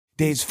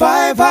Dave's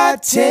 5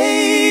 hot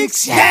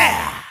takes.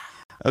 Yeah.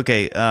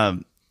 Okay. I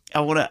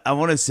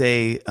wanna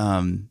say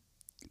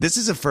this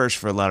is a first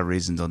for a lot of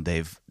reasons on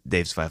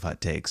Dave's 5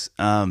 hot takes.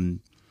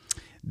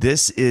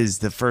 This is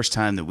the first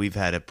time that we've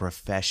had a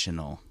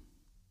professional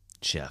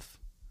chef.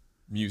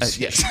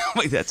 Musician. Yes.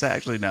 Wait, that's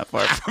actually not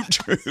far from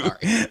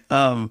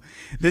true.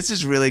 This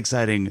is really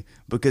exciting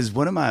because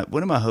one of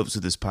my hopes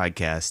with this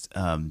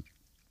podcast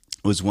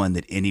was one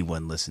that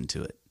anyone listened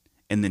to it,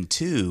 and then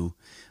two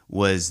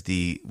was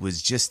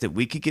just that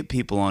we could get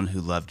people on who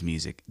loved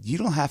music. You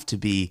don't have to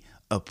be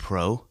a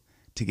pro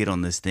to get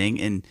on this thing.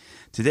 And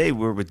today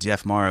we're with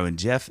Jeff Mauro, and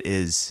Jeff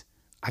is,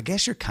 I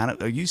guess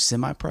are you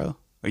semi-pro?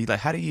 Are you like,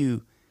 how do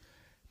you?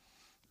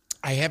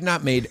 I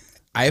haven't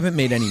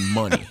made any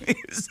money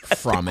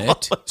from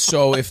it.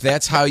 So if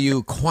that's how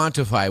you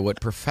quantify what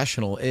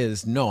professional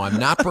is, no, I'm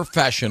not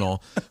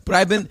professional. But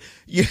I've been,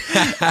 you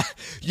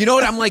know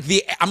what? I'm like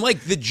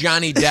the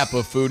Johnny Depp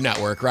of Food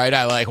Network, right?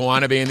 I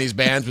want to be in these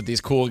bands with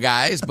these cool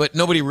guys, but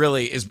nobody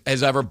really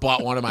has ever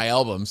bought one of my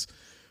albums.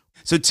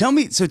 So tell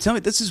me,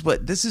 this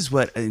is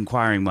what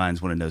inquiring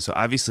minds want to know. So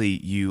obviously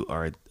you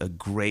are a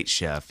great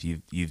chef.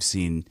 You've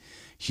seen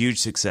huge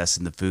success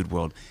in the food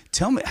world.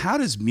 Tell me, how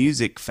does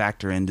music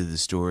factor into the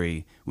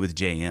story with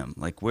JM?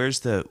 Like,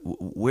 where's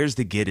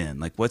the get in?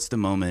 Like, what's the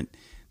moment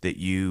that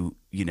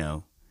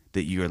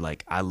that you're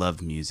like, I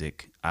love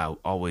music. I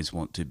always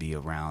want to be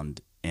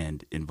around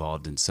and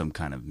involved in some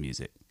kind of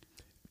music.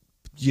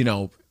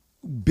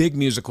 Big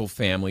musical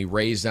family,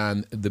 raised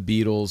on the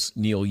Beatles,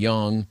 Neil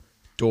Young,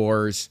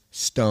 Doors,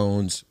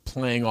 Stones,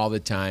 playing all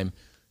the time.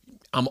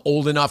 I'm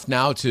old enough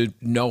now to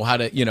know how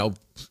to,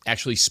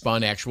 actually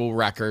spun actual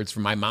records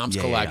from my mom's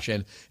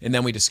collection. Yeah. And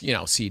then we just,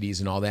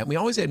 CDs and all that. And we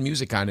always had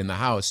music on in the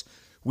house.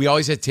 We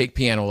always had to take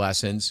piano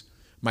lessons.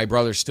 My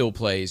brother still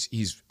plays.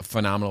 He's a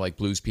phenomenal,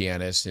 blues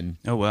pianist. And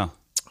oh, wow.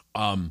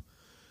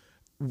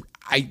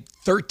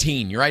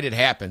 13, you're right, it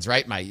happens,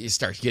 right? You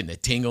start getting a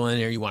tingle in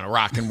there. You want to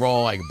rock and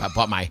roll. I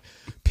bought my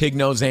pig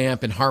nose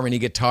amp and harmony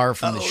guitar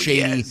from the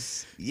shady,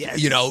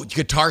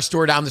 guitar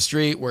store down the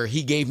street where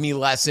he gave me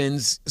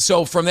lessons.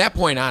 So from that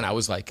point on, I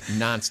was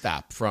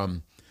nonstop,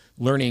 from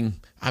learning,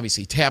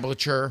 obviously,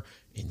 tablature,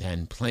 and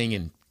then playing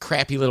in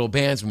crappy little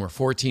bands when we're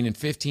 14 and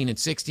 15 and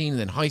 16, and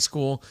then high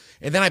school.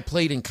 And then I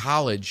played in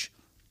college.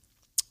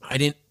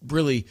 I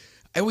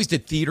always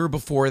did theater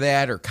before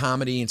that, or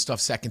comedy and stuff,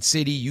 Second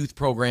City, youth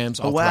programs,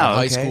 all throughout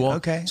high school.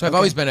 Okay. So I've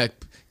always been a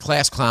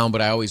class clown,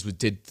 but I always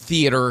did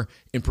theater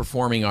and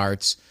performing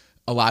arts,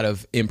 a lot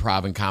of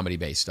improv and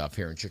comedy-based stuff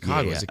here in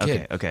Chicago as a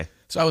kid. Okay.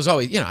 So I was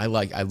always, I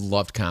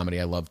loved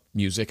comedy, I loved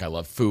music, I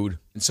loved food.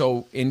 And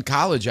so in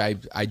college, I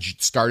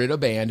started a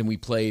band, and we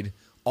played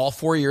all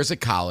 4 years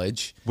at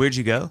college. Where'd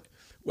you go?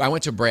 I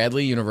went to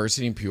Bradley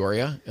University in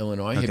Peoria,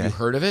 Illinois. Okay. Have you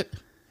heard of it?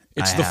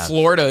 It's the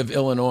Florida of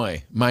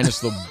Illinois, minus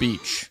the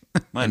beach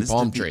and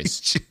palm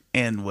trees.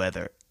 And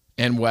weather.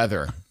 And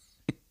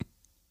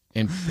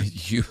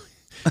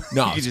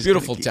it's a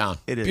beautiful town.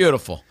 It is.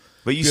 Beautiful.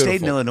 But you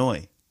stayed in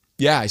Illinois.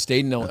 Yeah, I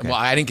stayed in Illinois. Okay. Well,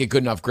 I didn't get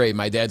good enough grade.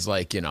 My dad's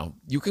like,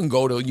 you can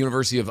go to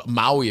University of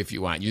Maui if you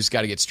want. You just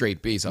got to get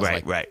straight B's. I was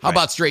like, how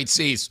about straight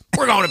C's?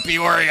 We're going to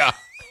Peoria.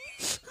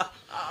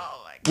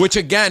 Which,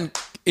 again,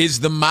 is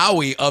the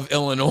Maui of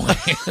Illinois,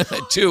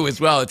 too, as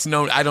well. It's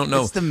known, I don't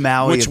know it's the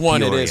Maui which of one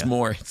Peoria. it is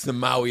more. It's the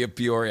Maui of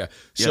Peoria.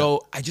 Yeah.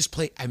 So I just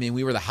played,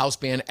 we were the house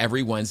band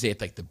every Wednesday at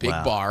the big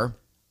bar.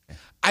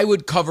 I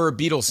would cover a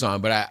Beatles song,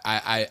 but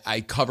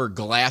I cover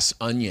Glass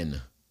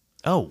Onion.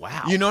 Oh,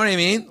 wow. You know what I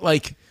mean?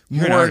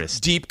 You're an more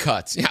artist. Deep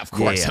cuts. Yeah, of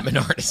course, Yeah. I'm an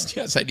artist.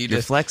 Yes, I need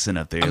You're to. flexing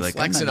up there. I'm You're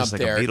flexing I'm not up just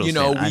there. Like a Beatles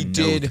fan. I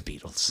know the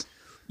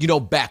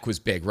Beatles. Beck was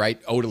big,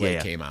 right?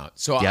 Odelay came out.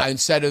 So Yep.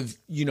 instead of,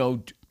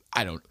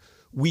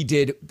 we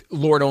did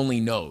Lord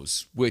Only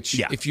Knows, which,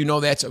 if you know,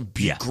 that's a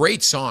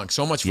great song.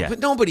 So much fun. But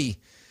nobody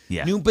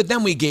knew. But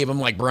then we gave them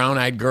Brown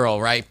Eyed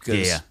Girl, right?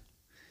 Because,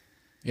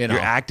 You're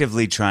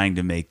actively trying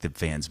to make the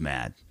fans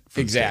mad.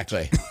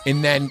 Exactly.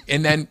 and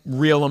then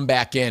reel them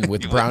back in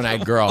with Brown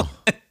Eyed Girl.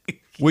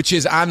 Which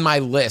is on my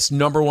list,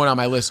 number one on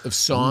my list of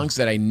songs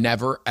that I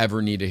never,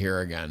 ever need to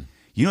hear again.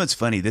 You know what's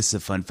funny? This is a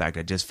fun fact.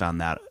 I just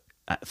found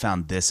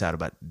this out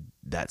about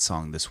that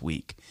song this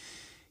week.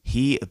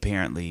 He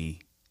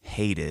apparently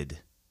hated,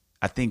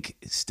 I think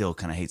still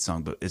kind of hates the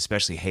song, but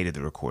especially hated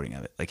the recording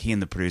of it. He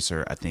and the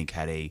producer, I think,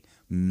 had a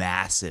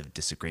massive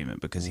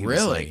disagreement because he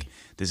was like,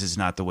 this is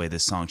not the way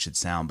this song should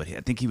sound. But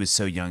I think he was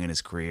so young in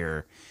his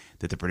career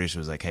that the producer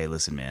was like, hey,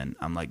 listen, man,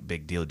 I'm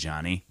Big Deal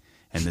Johnny.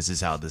 And this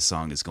is how this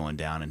song is going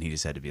down. And he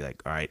just had to be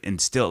like, all right. And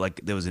still,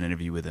 there was an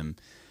interview with him,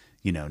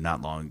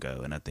 not long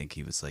ago. And I think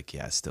he was like,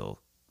 yeah, I still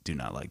do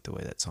not like the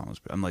way that song was.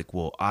 I'm like,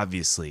 well,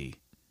 obviously,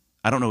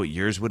 I don't know what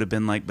yours would have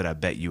been like, but I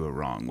bet you were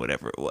wrong,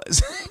 whatever it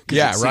was.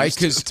 Yeah, right?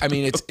 Because,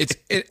 it's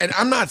and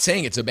I'm not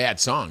saying it's a bad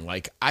song.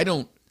 I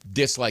don't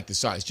dislike the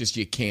song. It's just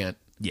you can't.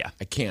 Yeah.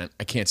 I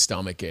can't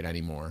stomach it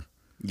anymore.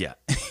 Yeah.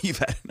 You've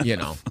had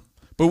enough.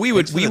 But we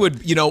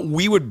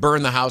would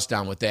burn the house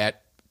down with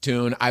that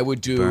tune. I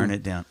would do burn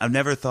it down. I've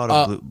never thought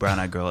of Brown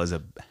Eyed Girl as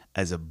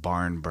a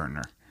barn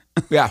burner.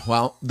 Yeah,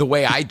 well, the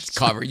way I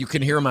cover, you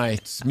can hear my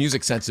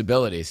music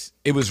sensibilities.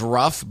 It was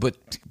rough, but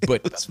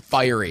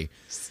fiery.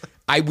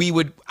 I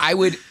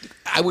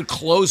would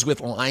close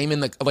with lime in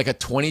the like a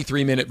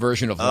 23-minute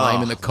version of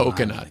lime in the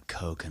coconut. Lime in the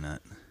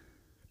coconut.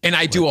 And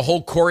I do a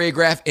whole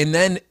choreograph, and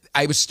then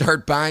I would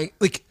start buying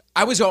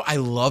I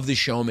love the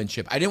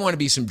showmanship. I didn't want to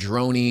be some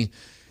droney,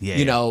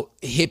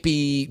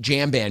 hippie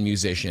jam band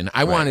musician.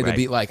 I wanted to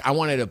be like, I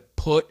wanted to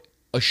put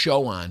a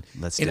show on.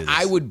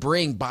 I would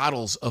bring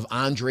bottles of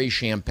Andre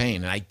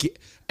champagne,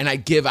 and I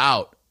give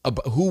out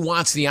who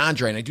wants the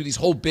Andre, and I do these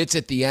whole bits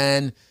at the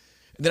end,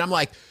 and then I'm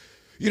like,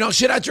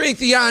 should I drink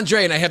the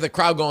Andre? And I have the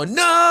crowd going,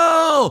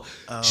 no.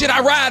 Should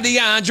I ride the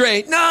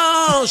Andre?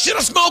 No. Should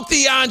I smoke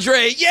the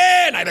Andre?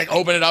 Yeah. And I like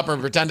open it up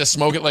and pretend to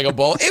smoke it like a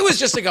bowl. It was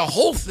just like a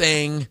whole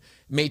thing.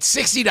 Made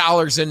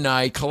 $60 a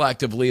night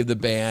collectively of the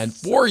band.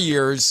 4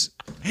 years.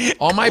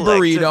 All my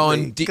burrito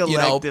and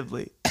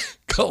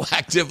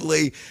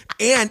collectively.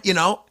 And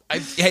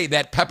hey,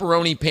 that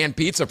pepperoni pan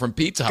pizza from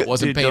Pizza Hut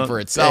wasn't paying for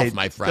itself,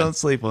 my friend. Don't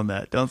sleep on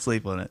that.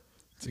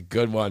 It's a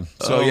good one.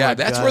 So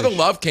that's where the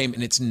love came,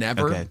 and it's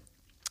never. Okay.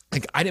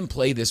 Like, I didn't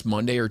play this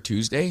Monday or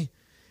Tuesday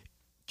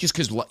just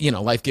because,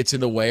 life gets in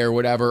the way or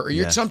whatever.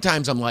 Or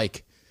sometimes I'm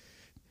like,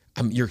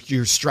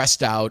 you're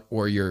stressed out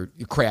or you're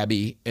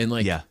crabby. And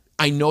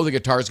I know the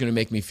guitar is going to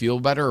make me feel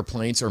better or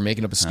playing or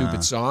making up a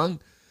stupid song.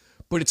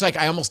 But it's like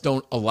I almost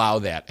don't allow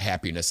that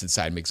happiness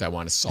inside me because I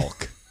want to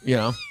sulk.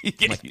 I'm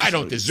like, I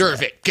don't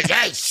deserve it because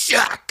I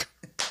suck.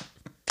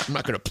 I'm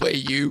not going to play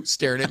you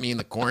staring at me in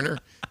the corner.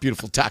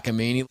 Beautiful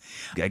Takamine.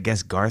 I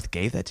guess Garth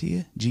gave that to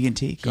you?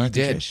 G&T? He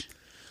did.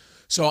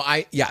 So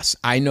I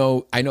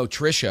know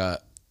Trisha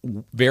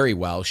very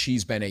well.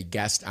 She's been a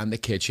guest on The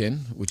Kitchen,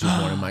 which is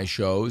one of my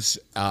shows.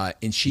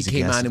 And she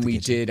came on and we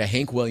did a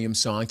Hank Williams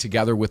song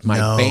together with my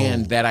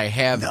band that I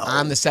have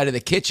on the set of The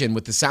Kitchen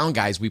with the sound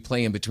guys. We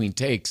play in between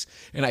takes.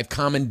 And I've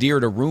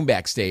commandeered a room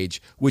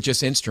backstage with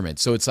just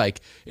instruments. So it's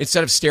like,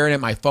 instead of staring at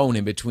my phone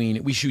in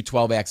between, we shoot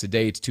 12 acts a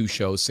day. It's 2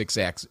 shows, 6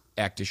 acts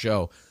a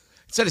show.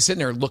 Instead of sitting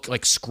there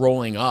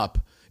scrolling up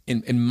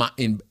and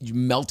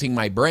melting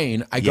my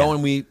brain, I go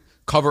and we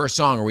cover a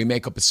song or we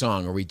make up a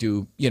song or we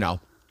do,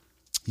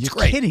 it's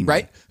great, kidding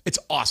right? It's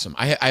awesome.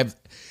 And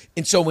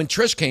so when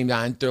Trish came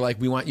on, they're like,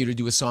 we want you to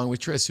do a song with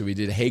Trish. So we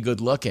did Hey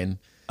Good Looking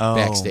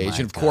backstage.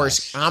 And of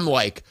course, I'm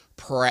like,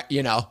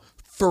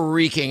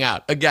 freaking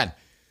out. Again,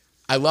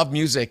 I love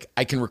music.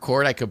 I can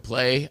record, I could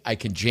play, I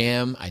can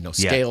jam, I know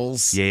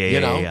scales,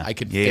 I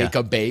can fake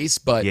a bass,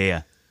 but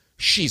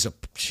she's a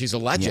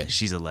legend. Yeah,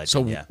 she's a legend.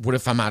 So what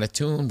if I'm out of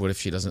tune? What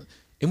if she doesn't?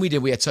 And we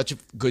had such a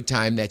good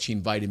time that she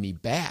invited me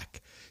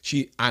back.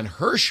 She, on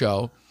her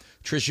show,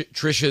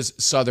 Trisha's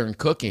Southern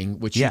Cooking,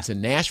 which shoots in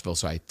Nashville.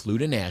 So I flew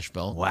to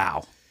Nashville.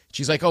 Wow.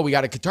 She's like, we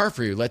got a guitar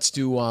for you. Let's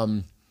do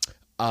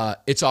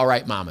It's All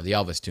Right, Mama, the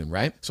Elvis tune,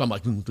 right? So I'm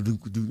like,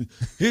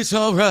 it's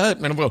all right.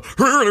 And I'm going,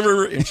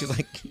 and she's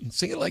like,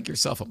 sing it like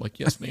yourself. I'm like,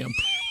 yes, ma'am.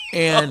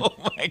 And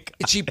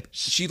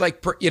she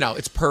like,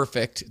 it's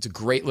perfect. It's a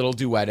great little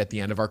duet at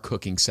the end of our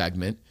cooking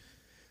segment.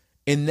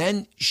 And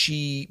then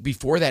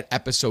before that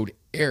episode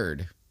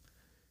aired,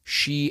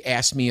 she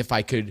asked me if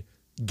I could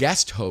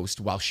guest host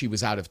while she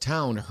was out of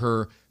town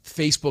her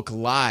Facebook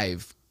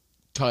Live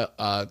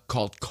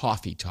called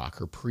Coffee Talk,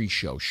 her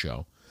pre-show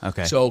show.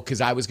 Okay. So,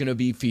 because I was going to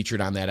be featured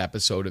on that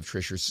episode of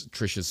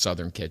Trisha's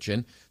Southern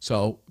Kitchen,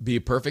 so be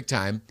a perfect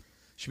time.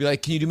 She'd be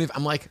like, "Can you do me?"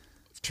 I'm like,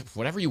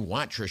 "Whatever you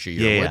want, Trisha."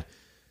 Yeah.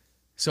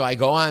 So I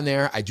go on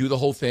there, I do the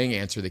whole thing,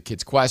 answer the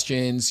kids'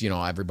 questions.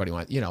 Everybody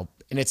wants, and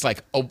it's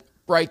like,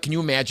 right? Can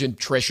you imagine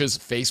Trisha's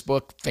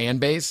Facebook fan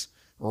base?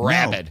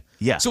 Rabid. No.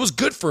 Yeah. So it was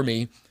good for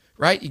me.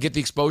 Right, you get the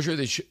exposure.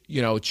 That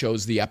it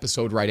shows the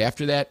episode right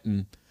after that,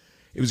 and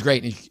it was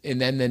great. And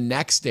then the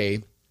next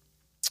day,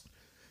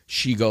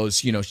 she goes,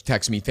 she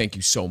texts me, "Thank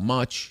you so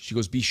much." She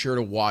goes, "Be sure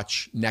to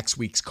watch next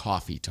week's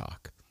Coffee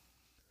Talk."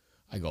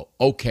 I go,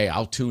 "Okay,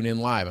 I'll tune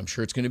in live. I'm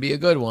sure it's going to be a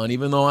good one,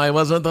 even though I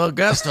wasn't the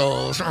guest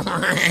host."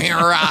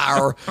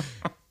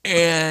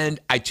 And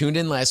I tuned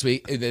in last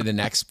week.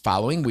 The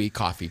following week,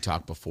 Coffee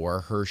Talk before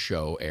her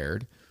show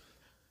aired.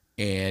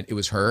 And it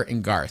was her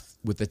and Garth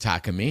with the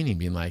Takamine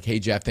being like, "Hey,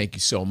 Jeff, thank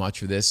you so much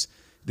for this.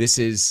 This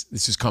is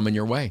coming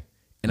your way."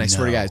 And I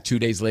swear to God, 2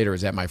 days later, it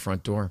was at my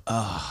front door.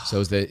 Oh.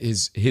 So it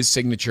was his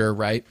signature,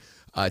 right?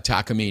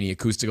 Takamine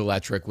acoustic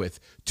electric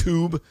with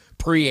tube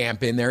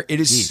preamp in there.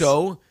 It is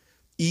so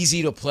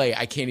easy to play.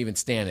 I can't even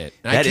stand it.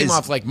 And I came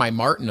off like my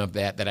Martin of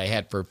that I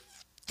had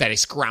that I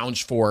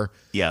scrounged for,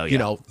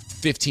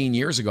 15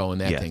 years ago, and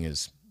that thing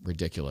is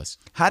ridiculous.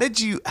 How did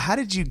you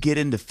get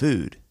into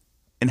food?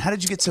 And how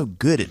did you get so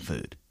good at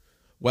food?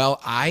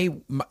 Well,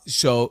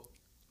 so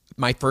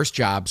my first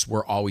jobs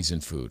were always in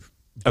food.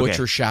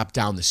 Butcher shop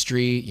down the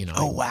street,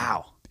 Oh,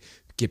 wow.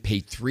 Get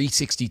paid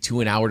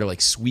 $3.62 an hour to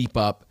sweep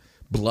up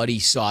bloody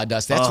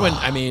sawdust. That's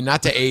when,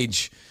 not to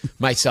age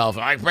myself.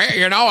 I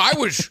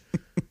was,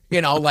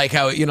 like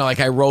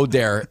I rode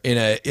there in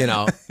a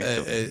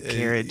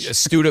carriage, a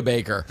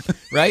Studebaker,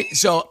 right?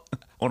 So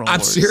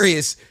I'm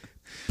serious.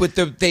 But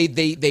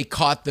they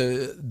caught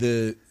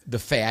the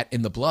fat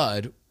in the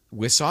blood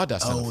with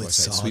sawdust on the floor. with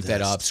So I'd sweep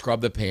that sawdust. up,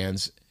 scrub the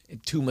pans.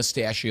 2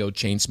 mustachioed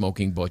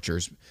chain-smoking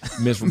butchers,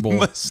 miserable.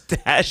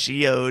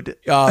 Mustachioed.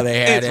 Oh, they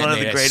had It's it. one of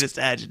They the had greatest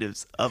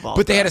adjectives of all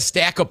But they time. had a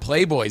stack of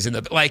Playboys in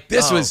the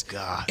this Oh, was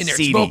God. and they're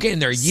Seedy. smoking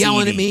and they're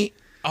yelling at Seedy. me.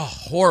 Oh,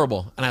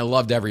 horrible! And I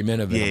loved every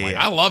minute of it. Yeah, I'm like,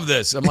 yeah. I love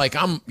this. I'm like,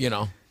 Yeah.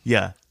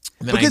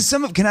 And then Because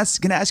can I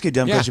ask you a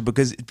dumb Yeah. question?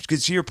 Because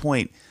to your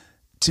point,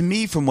 to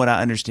me, from what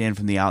I understand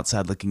from the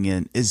outside looking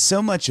in, is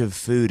so much of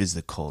food is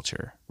the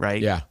culture,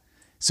 right? Yeah.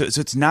 So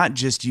it's not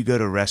just you go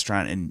to a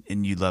restaurant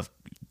and you love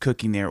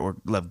cooking there or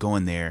love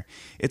going there.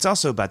 It's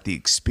also about the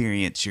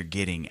experience you're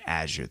getting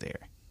as you're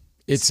there.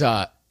 It's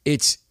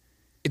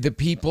the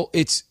people.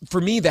 It's for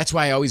me. That's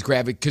why I always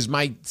grab it because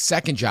my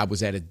second job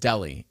was at a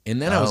deli,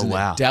 and then I was in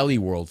wow. the deli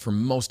world for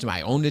most of my.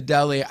 I owned a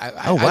deli.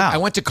 Wow. I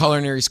went to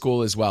culinary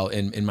school as well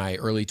in my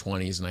early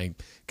 20s, and I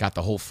got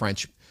the whole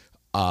French,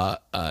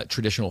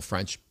 traditional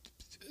French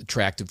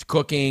tract of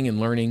cooking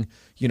and learning.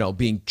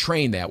 Being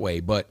trained that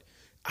way, but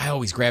I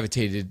always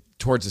gravitated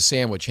towards the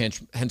sandwich.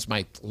 Hence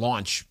my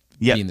launch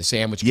being the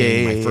sandwich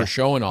game, my first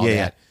show, and all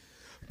that.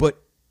 But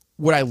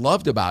what I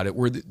loved about it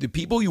were the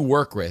people you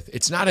work with.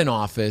 It's not an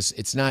office.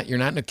 You're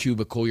not in a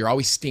cubicle. You're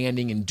always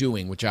standing and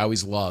doing, which I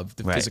always loved,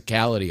 the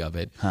physicality of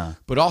it.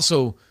 But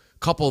also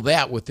couple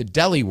that with the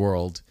deli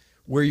world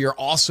where you're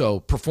also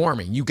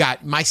performing. You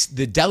got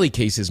the deli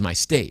case is my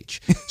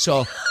stage.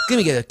 So give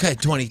me a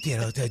 20,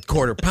 a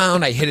quarter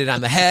pound. I hit it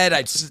on the head.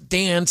 I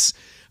dance.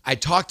 I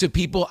talk to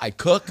people. I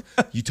cook.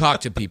 You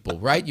talk to people,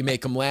 right? You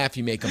make them laugh.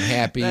 You make them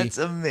happy. That's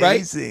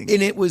amazing. Right?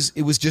 And it was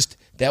just,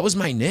 that was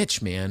my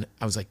niche, man.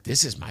 I was like,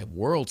 this is my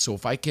world. So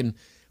if I can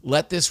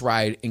let this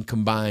ride and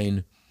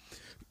combine,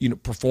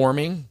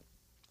 performing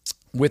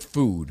with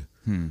food,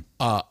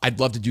 I'd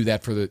love to do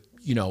that for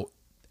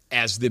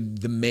as the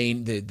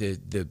main,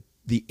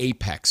 the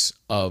apex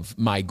of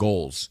my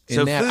goals. So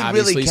and that food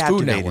obviously really is Food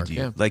captivated Network. you.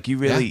 Yeah. Like you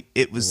really,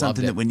 it was Loved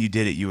something it. that when you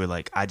did it, you were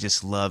like, I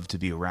just love to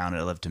be around it.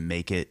 I love to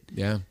make it.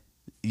 Yeah.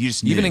 You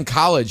just Even knew. in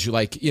college,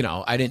 I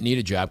didn't need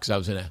a job because I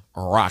was in a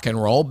rock and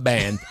roll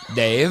band,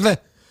 Dave.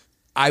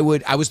 I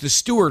was the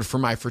steward for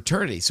my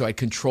fraternity, so I'd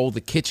control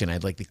the kitchen. I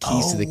had the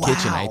keys to the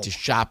kitchen. I had to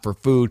shop for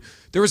food.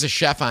 There was a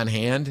chef on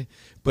hand,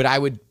 but I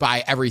would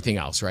buy everything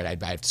else, right?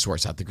 I'd have to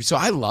source out so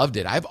I loved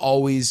it. I've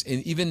always,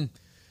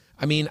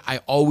 I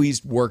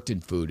always worked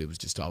in food. It was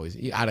just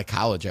always, out of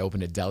college, I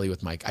opened a deli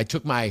with I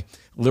took my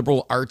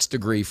liberal arts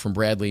degree from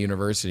Bradley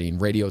University in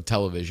radio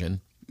television,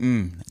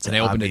 and I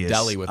opened a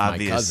deli with my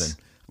cousin.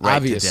 Right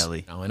Obvious. to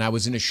deli. And I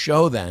was in a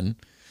show then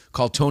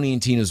called Tony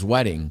and Tina's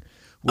Wedding.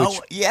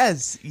 Which,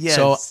 yes.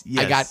 So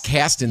I got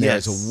cast in there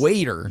as a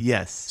waiter.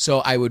 Yes. So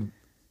I would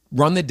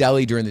run the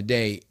deli during the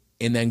day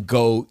and then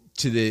go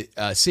to the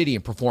city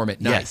and perform at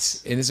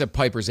nights. And this is at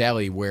Piper's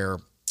Alley where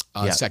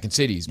Second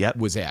City's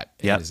was at.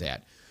 And is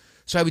at.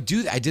 So I would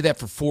do that. I did that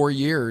for 4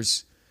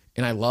 years,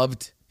 and I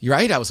loved. You're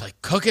right. I was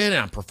cooking and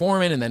I'm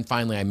performing, and then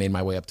finally I made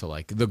my way up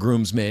to the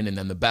groomsman, and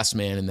then the best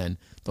man, and then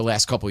the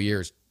last couple of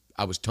years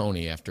I was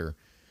Tony after,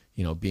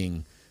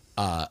 being.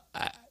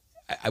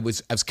 I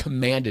was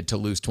commanded to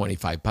lose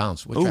 25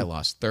 pounds, which I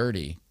lost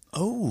 30.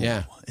 Oh,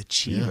 yeah,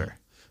 achiever.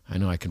 Yeah. I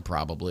know I can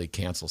probably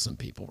cancel some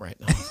people right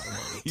now. If I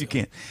wanted to. You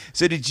can't.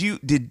 So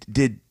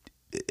did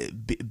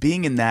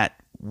being in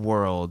that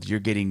world, you're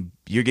getting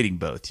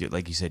both.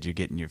 Like you said, you're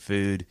getting your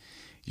food,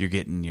 you're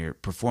getting your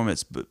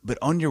performance, but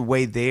on your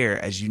way there,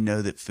 as you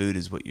know that food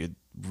is what you're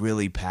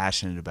really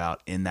passionate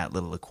about in that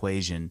little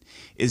equation,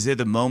 is there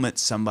the moment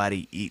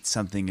somebody eats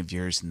something of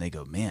yours and they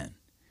go, man,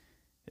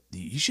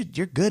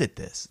 you're good at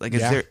this?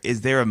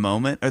 Is there a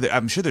moment?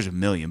 I'm sure there's a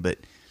million, but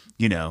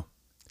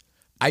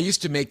I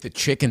used to make the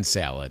chicken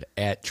salad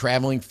at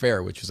Traveling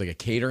Fair, which was a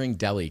catering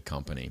deli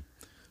company.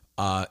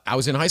 I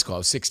was in high school. I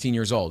was 16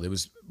 years old. It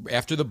was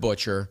after The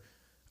Butcher.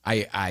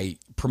 I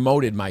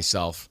promoted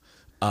myself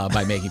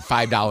by making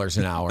 $5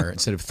 an hour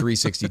instead of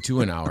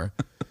 $3.62 an hour.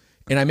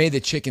 And I made the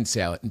chicken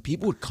salad, and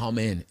people would come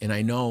in, and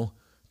I know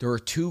there were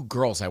 2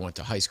 girls I went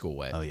to high school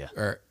with. Oh, yeah.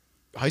 Or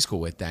high school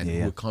with then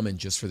who would come in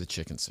just for the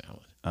chicken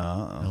salad.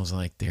 Oh. And I was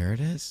like, there it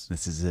is.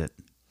 This is it.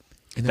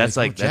 And that's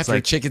Jeff, your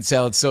chicken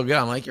salad's so good.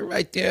 I'm like, you're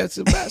right there. It's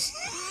the best.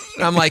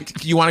 And I'm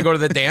like, you want to go to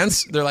the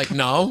dance? They're like,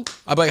 no.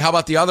 I'm like, how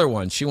about the other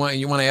one? You want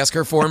to ask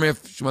her for me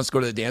if she wants to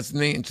go to the dance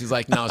with me? And she's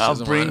like, no, she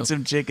doesn't I'll bring want to.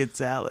 some chicken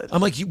salad.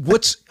 I'm like,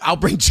 I'll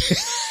bring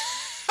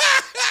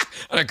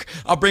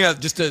I'll bring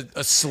just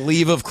a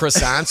sleeve of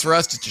croissants for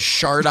us to just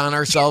shard on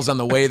ourselves on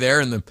the way there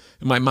in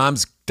my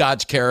mom's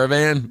Dodge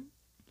Caravan.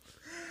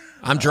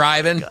 I'm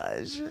driving.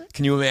 Gosh.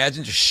 Can you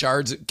imagine just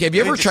shards? Have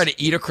you ever tried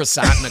to eat a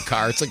croissant in a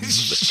car? It's like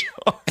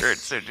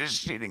shards are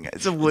just shooting.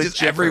 It's a wood just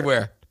chipper.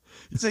 everywhere.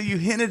 So you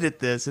hinted at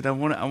this, and I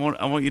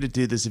want you to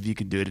do this if you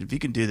can do it. And if you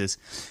can do this,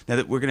 now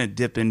that we're going to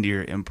dip into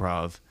your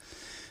improv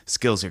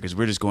skills here, because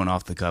we're just going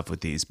off the cuff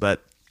with these.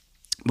 But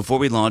before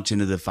we launch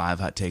into the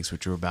 5 hot takes,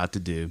 which we're about to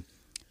do,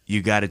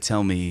 you got to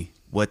tell me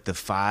what the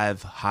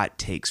 5 hot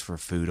takes for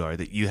food are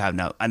that you have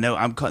now. I know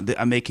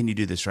I'm making you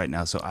do this right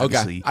now, so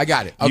obviously okay, I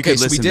got it. You Okay, could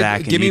so we listen did. back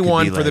and Give me you could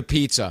one be for like, the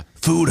pizza.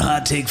 Food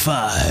hot take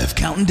 5,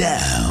 counting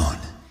down.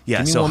 Yeah,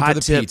 Give me so one for hot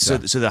the tip.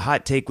 pizza. So the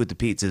hot take with the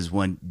pizza is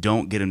one: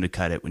 don't get them to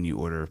cut it when you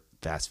order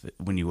fast food.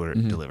 When you order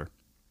deliver,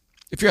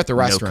 If you're at the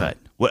restaurant,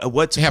 no cut.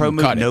 What's have pro them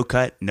move? cut it. No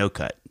cut. No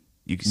cut.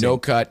 You can say no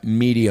cut,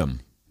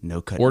 medium.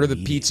 no cut. Order the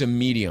medium. pizza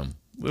medium,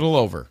 little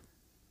over,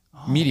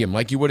 medium,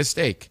 like you would a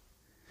steak.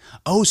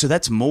 Oh, so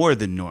that's more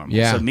than normal.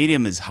 Yeah. So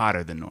medium is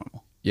hotter than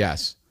normal.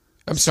 Yes.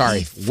 I'm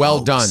sorry. See, Well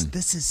folks, done.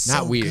 this is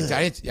not so weird.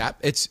 good.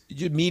 It's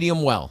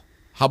medium well.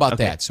 How about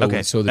Okay, that? So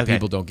okay, so that okay.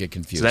 people don't get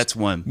confused. So that's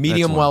one.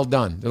 Medium That's one. well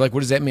done. They're like,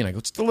 what does that mean? I go,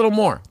 just a little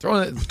more. Throw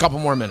in a couple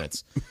more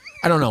minutes.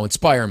 I don't know.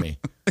 Inspire me.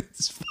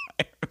 It's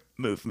fire.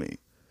 Move me.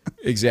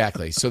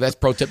 Exactly. So that's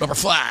pro tip number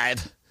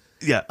 5.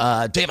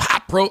 Yeah. Do you have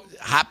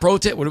hot pro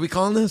tip? What are we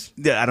calling this?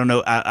 Yeah. I don't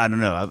know. I don't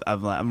know.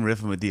 I'm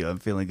riffing with you. I'm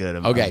feeling good.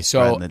 Okay, I'm so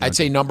riding the I'd donkey.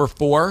 say number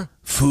 4,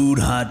 Food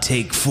hot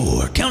take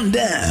 4. Count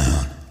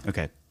down.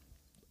 Okay.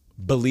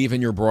 believe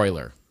in your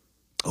broiler.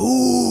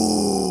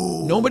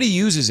 Ooh. Nobody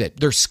uses it.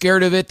 They're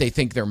scared of it. They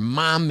think their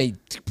mom made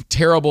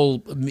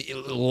terrible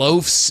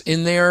loaves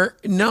in there.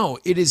 No,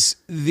 it is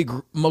the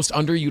most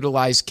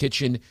underutilized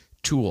kitchen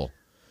tool.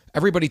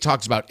 Everybody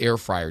talks about air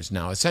fryers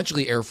now.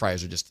 Essentially, air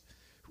fryers are just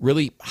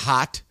really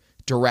hot,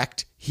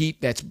 direct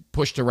heat that's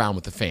pushed around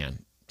with the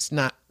fan. It's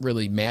not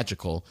really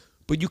magical,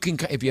 but you can,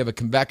 if you have a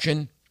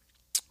convection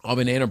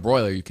oven and a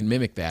broiler, you can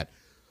mimic that,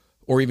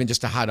 or even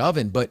just a hot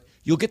oven, but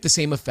you'll get the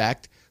same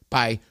effect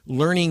by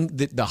learning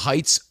the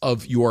heights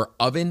of your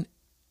oven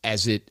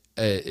as it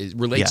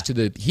relates to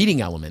the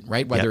heating element,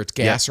 right? Whether it's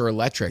gas or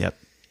electric. Yep.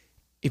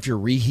 If you're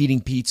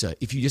reheating pizza,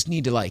 if you just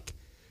need to like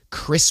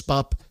crisp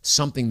up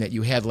something that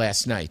you had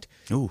last night,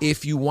 Ooh.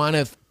 if you want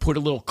to put a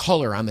little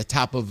color on the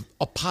top of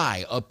a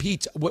pie, a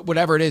pizza,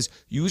 whatever it is,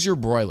 use your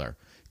broiler.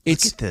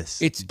 It's at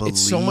this. It's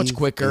so much Believe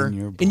quicker, in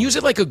your and use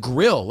it like a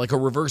grill, like a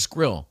reverse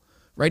grill,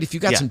 right? If you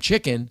got Yeah. some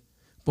chicken,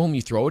 boom,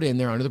 you throw it in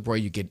there under the broiler.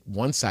 You get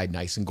one side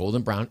nice and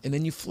golden brown, and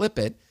then you flip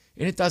it,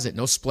 and it does it.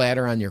 No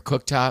splatter on your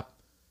cooktop.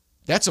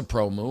 That's a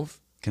pro move.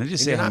 Can I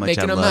just And say you're how not much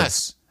I making a love?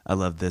 mess. I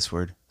love this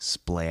word,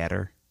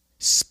 splatter.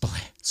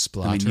 Splatter.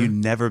 I mean, you've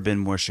never been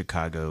more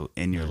Chicago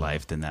in your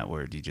life than that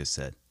word you just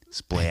said. I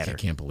Splatter.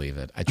 can't believe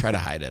it. I try to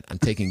hide it. I'm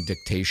taking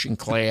dictation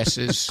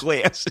classes.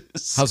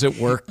 Glasses. How's it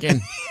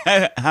working?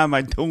 How am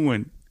I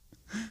doing?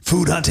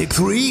 Food hot take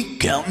 3.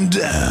 Counting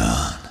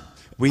down.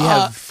 We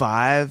have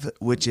 5,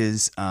 which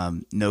is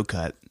no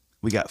cut.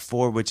 We got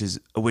 4,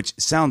 which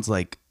sounds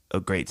like a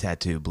great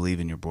tattoo. Believe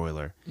in your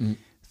broiler.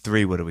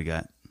 3, what do we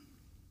got?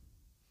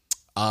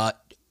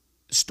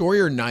 Store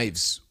your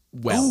knives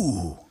well.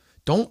 Ooh.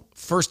 Don't,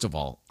 first of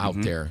all, out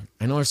there,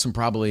 I know there's some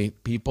probably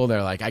people that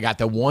are like, I got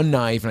the one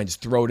knife and I just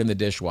throw it in the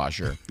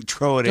dishwasher.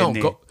 Throw it in Don't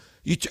there. go.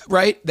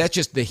 Right? That's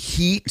just the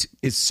heat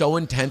is so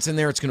intense in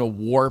there, it's going to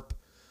warp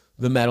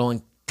the metal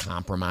and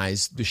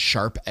compromise the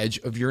sharp edge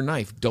of your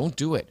knife. Don't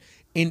do it.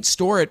 And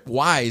store it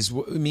wise.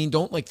 I mean,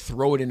 don't like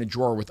throw it in a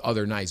drawer with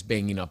other knives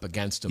banging up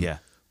against them. Yeah.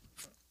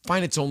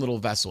 Find its own little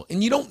vessel.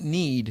 And you don't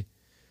need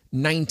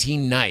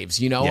 19 knives.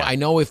 You know, Yeah. I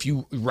know if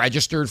you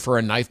registered for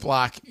a knife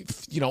block,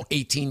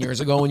 18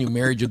 years ago when you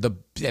married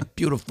that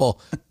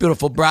beautiful,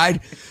 beautiful bride.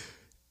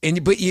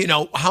 But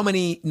how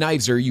many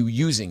knives are you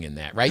using in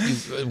that, right?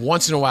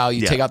 Once in a while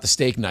you Yeah. take out the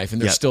steak knife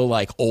and there's Yep. still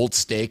like old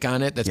steak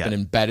on it that's Yeah. been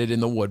embedded in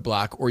the wood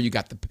block, or you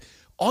got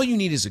all you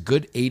need is a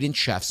good 8-inch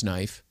chef's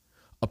knife,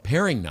 a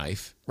paring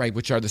knife, right,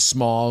 which are the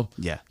small,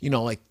 Yeah.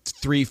 like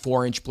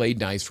 3-4-inch blade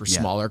knives for Yeah.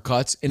 smaller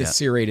cuts, and a Yeah.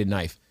 serrated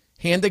knife.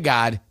 Hand to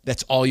God,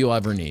 that's all you'll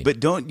ever need. But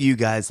don't you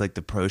guys, like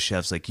the pro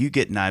chefs, like you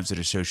get knives that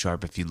are so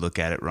sharp if you look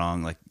at it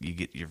wrong, like you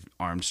get your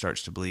arm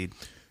starts to bleed.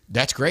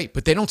 That's great,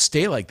 but they don't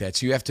stay like that,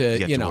 so you have to,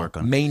 You have to work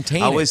on it.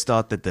 maintain I it. always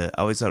thought it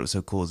was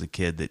so cool as a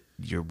kid that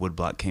your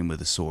woodblock came with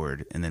a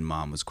sword, and then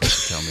mom was quick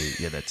to tell me,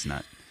 yeah, that's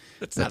not.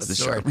 That's not a the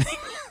sword. sharpening.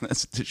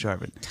 That's the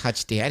sharpen.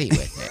 Touch daddy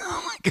with it.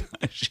 Oh my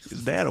gosh,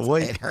 is that a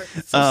way? It hurts.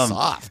 It's so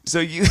soft.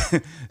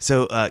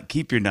 So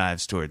keep your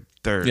knives stored.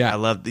 3rd,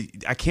 Yeah.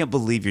 I can't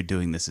believe you're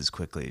doing this as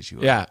quickly as you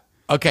are. Yeah.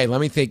 Okay, let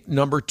me think.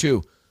 Number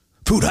 2.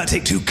 Food hot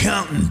take 2.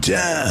 Counting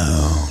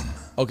down.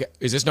 Okay,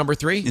 is this number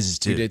 3? This is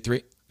 2. You did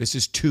 3? This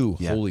is 2.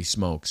 Yeah. Holy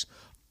smokes.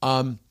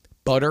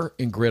 Butter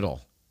and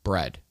griddle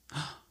bread.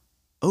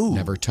 Oh,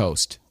 Never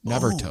toast.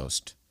 Never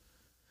toast.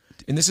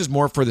 And this is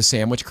more for the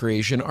sandwich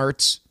creation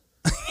arts.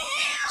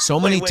 So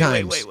many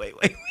times. Wait.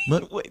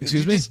 What?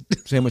 Excuse me?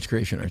 Sandwich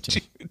creation arts.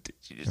 Yeah. Did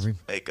you just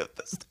make up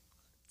this?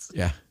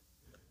 Yeah.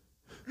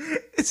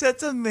 Is that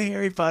something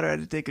Harry Potter had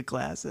to take a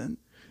class in?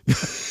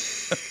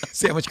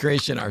 Sandwich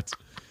creation arts.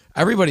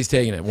 Everybody's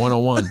taking it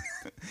 101.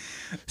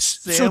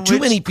 So too Sandwich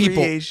many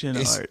people. creation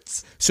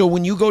arts. So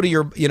when you go to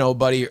your,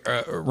 buddy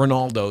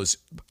Ronaldo's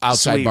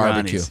outside Sweet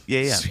barbecue, Ronnie's.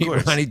 Yeah,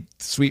 of course.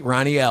 Sweet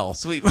Ronnie L,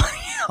 Sweet Ronnie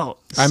L.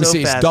 I'm so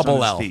saying it's fast double on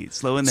his L. feet.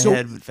 Slow in the So-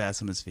 head, but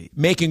fast on his feet.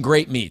 making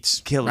great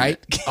meats, Killing right?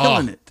 it.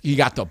 Killing it. You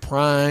got the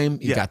prime,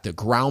 you Yeah. got the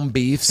ground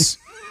beefs.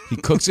 He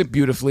cooks it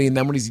beautifully, and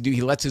then what does he do?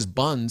 He lets his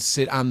buns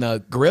sit on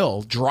the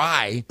grill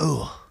dry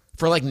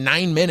for like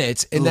 9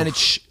 minutes, and then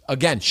it's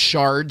again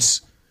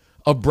shards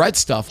of bread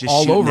stuff Just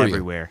all shooting over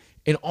everywhere. you.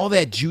 And all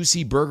that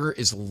juicy burger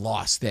is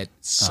lost. That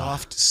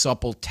soft,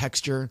 supple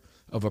texture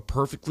of a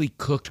perfectly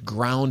cooked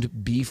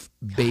ground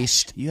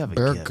beef-based You have a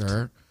burger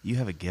gift. You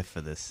have a gift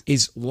for this.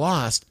 is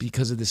lost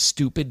because of the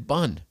stupid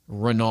bun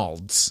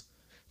Reynolds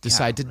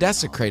decide to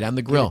desecrate on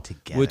the grill.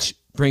 Which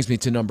brings me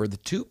to number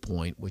 2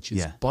 point, which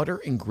is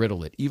butter and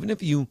griddle it. Even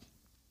if you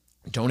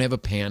don't have a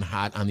pan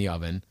hot on the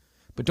oven,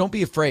 but don't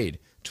be afraid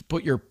to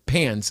put your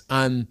pans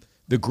on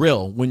the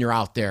grill when you're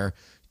out there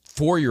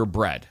for your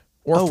bread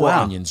or for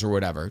onions or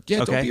whatever.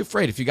 Yeah, don't be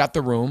afraid. If you got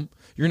the room,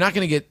 you're not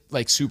going to get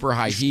like super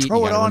high heat. You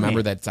got to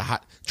remember that it's a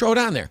hot. Throw it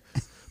on there.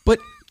 But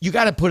you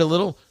got to put a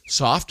little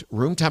soft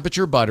room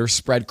temperature butter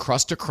spread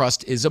crust to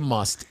crust is a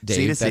must,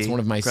 Dave. That's one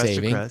of my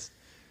savings.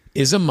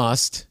 Is a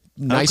must.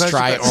 Nice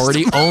try.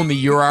 Already own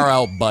the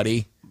URL,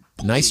 buddy.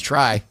 Nice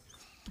try.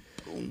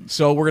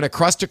 So we're going to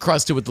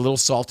crust it with a little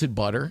salted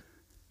butter.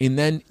 And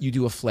then you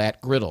do a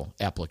flat griddle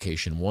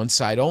application, one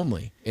side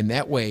only. And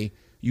that way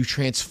you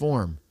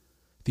transform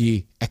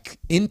the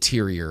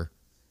interior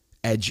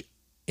edge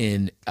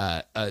in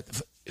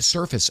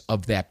surface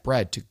of that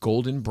bread to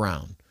golden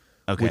brown,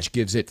 which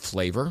gives it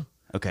flavor,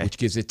 which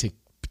gives it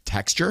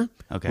texture,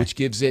 which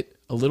gives it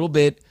a little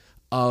bit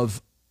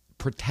of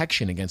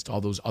protection against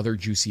all those other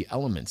juicy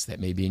elements that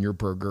may be in your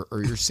burger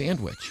or your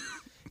sandwich.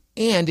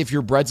 And if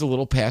your bread's a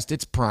little past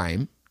its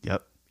prime,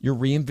 you're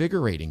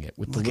reinvigorating it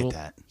with the little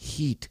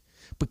heat.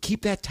 But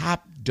keep that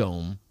top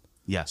dome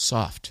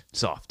soft,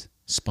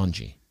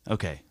 spongy.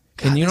 Okay.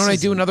 God, and you know what I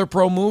do? Another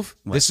pro move?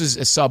 What? This is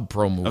a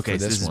sub-pro move for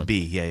this one. This is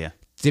B. Yeah.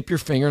 Dip your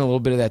finger in a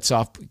little bit of that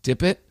soft,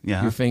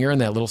 your finger in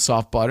that little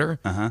soft butter,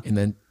 and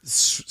then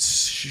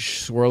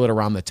swirl it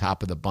around the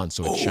top of the bun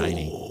so it's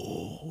shiny.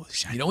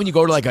 You know when you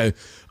go to like a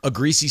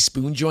greasy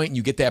spoon joint and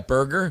you get that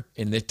burger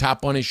and the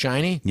top bun is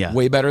shiny? Yeah.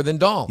 Way better than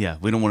dull. Yeah,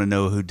 we don't want to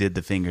know who did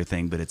the finger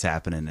thing, but it's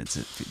happening. It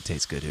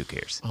tastes good. Who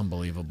cares?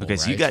 Unbelievable, Okay,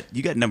 so right?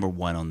 you got number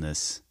 1 on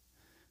this.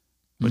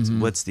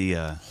 What's the...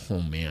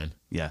 oh, man.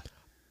 Yeah.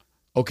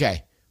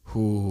 Okay.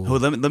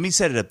 Let me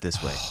set it up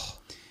this way.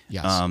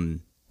 Yes.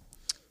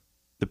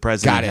 The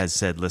president has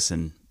said,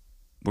 listen,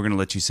 we're going to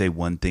let you say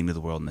one thing to the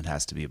world, and it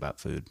has to be about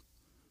food.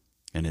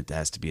 And it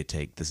has to be a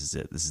take. This is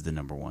it. This is the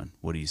number 1.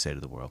 What do you say to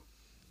the world?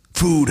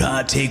 Food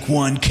hot take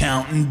 1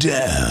 counting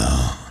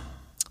down.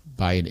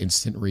 Buy an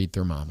instant read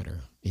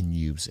thermometer and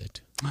use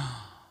it.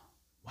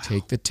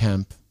 Take the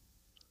temp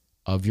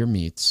of your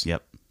meats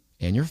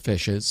and your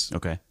fishes.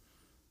 Okay.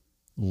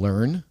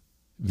 Learn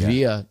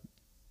via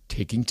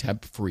taking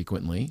temp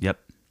frequently.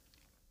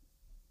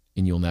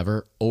 And you'll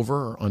never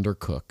over or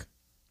undercook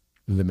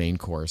the main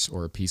course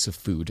or a piece of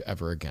food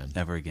ever again.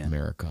 Ever again.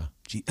 America.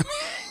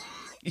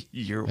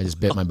 I just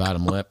bit my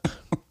bottom lip.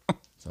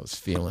 So I was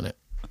feeling it.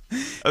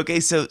 Okay,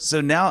 so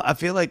now I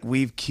feel like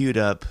we've queued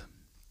up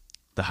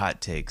the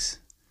hot takes.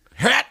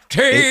 Hot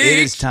takes! It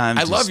is time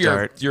to love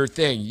start. your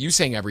thing. You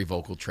sang every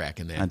vocal track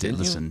in that, I did. didn't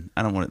Listen,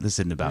 I don't want it. This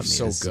isn't about me.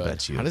 So this good. is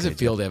about you. How does it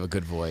feel to have a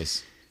good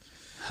voice?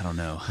 I don't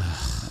know.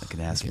 I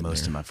can ask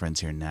most of my friends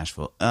here in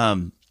Nashville.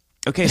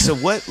 Okay, so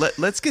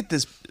let's get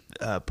this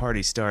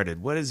party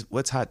started.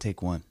 What's hot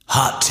take 1?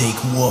 Hot take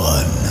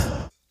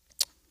 1.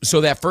 So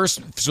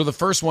the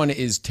first one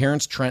is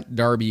Terrence Trent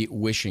D'Arby,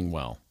 Wishing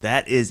Well.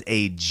 That is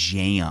a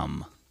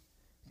jam.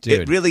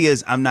 Dude. It really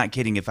is. I'm not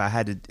kidding.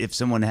 If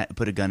someone had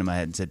put a gun in my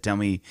head and said, tell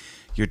me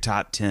your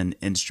top 10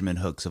 instrument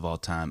hooks of all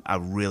time, I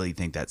really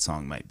think that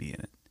song might be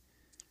in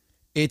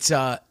it.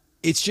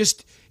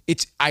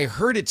 I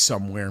heard it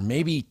somewhere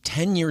maybe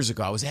 10 years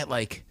ago. I was at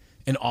like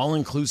an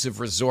all-inclusive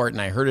resort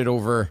and I heard it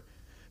over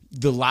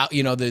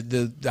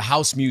the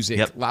house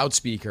music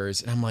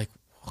loudspeakers. And I'm like,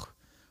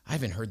 I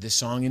haven't heard this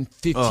song in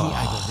 15.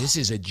 I go, this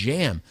is a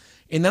jam.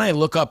 And then I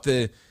look up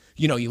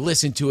you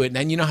listen to it, and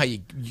then you know how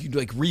you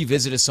like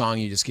revisit a song,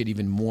 you just get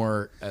even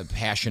more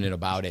passionate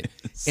about it.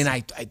 And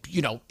I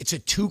it's a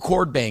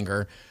 2-chord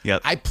banger.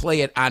 I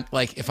play it on,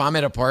 like, if I'm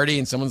at a party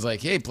and someone's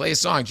like, hey, play a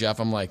song, Jeff,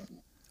 I'm like,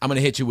 I'm going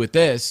to hit you with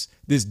this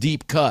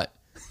deep cut.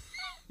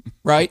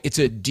 Right? It's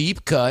a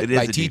deep cut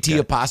by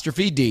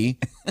TT''D,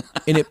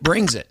 and it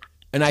brings it.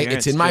 And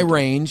it's in my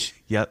range.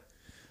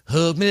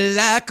 Hug me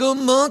like a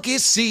monkey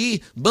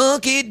see,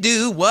 monkey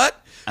do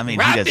what? I mean,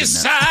 right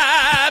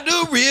beside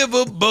the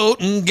riverboat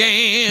and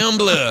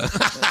gambler.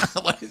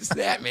 What is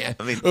that, man?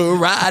 I mean,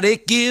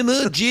 erotic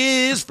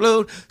images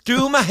float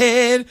through my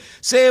head.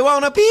 Say,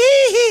 wanna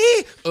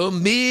be a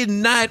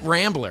midnight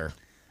rambler.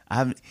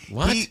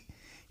 What?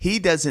 He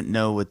doesn't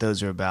know what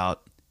those are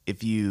about.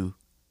 If you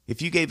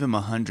gave him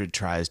 100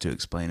 tries to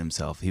explain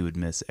himself, he would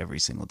miss every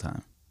single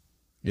time.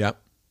 Yep.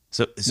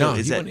 So no,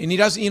 and he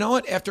doesn't. You know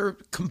what? After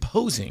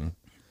composing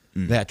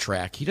that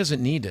track, he doesn't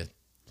need to.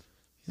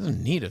 He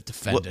doesn't need to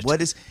defend it.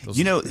 What is?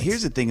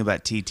 Here's the thing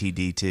about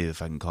TTD too,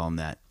 if I can call him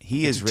that.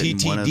 He has written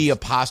Terrence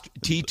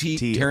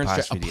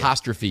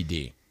apostrophe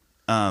D.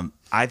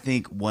 I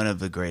think one of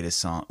the greatest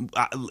songs.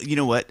 You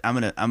know what? I'm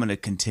gonna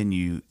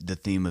continue the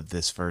theme of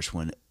this first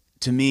one.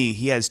 To me,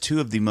 he has 2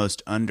 of the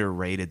most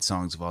underrated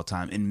songs of all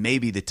time, and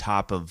maybe near the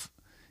top of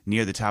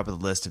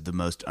the list of the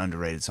most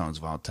underrated songs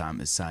of all time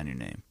is "Sign Your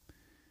Name."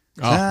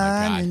 Oh, my God.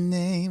 Sign your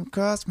name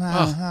across my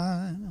heart.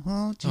 I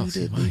want you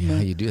to be how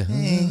you do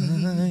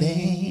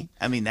that?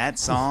 I mean, that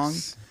song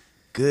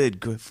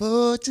Good.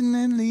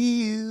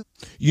 Fortunately,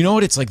 you know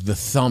what? It's like the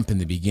thump in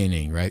the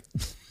beginning, right?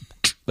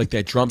 Like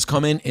that drums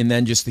come in, and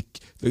then just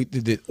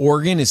the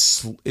organ is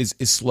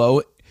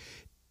slow.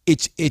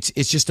 It's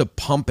just a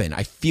pumping.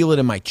 I feel it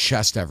in my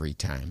chest every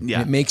time. Yeah,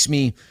 and it makes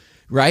me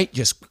right.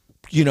 Just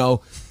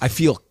I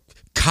feel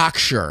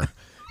cocksure.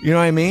 You know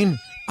what I mean?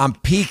 I'm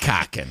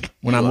peacocking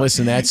when I'm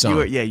listening to that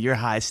song. You're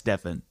high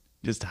stepping.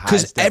 Just high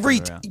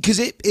stepping because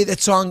that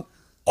song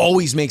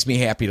always makes me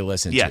happy to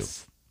listen to.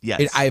 Yes.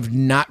 I have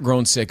not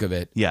grown sick of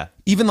it. Yeah.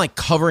 Even like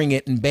covering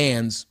it in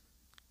bands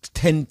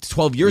 10,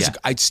 12 years ago,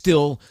 I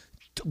still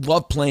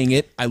love playing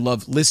it. I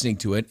love listening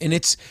to it. And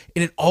it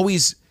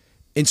always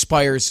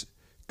inspires,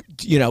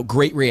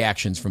 great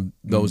reactions from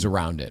those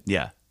around it.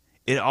 Yeah.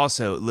 It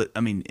also,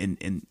 I mean,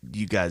 and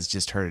you guys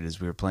just heard it as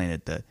we were playing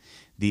it,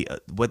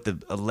 what the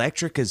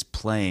electric is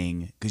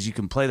playing, because you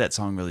can play that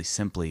song really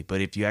simply, but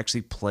if you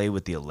actually play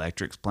with the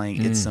electrics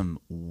playing, it's some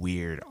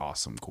weird,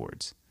 awesome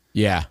chords.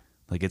 Yeah.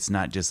 Like, it's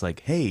not just like,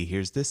 hey,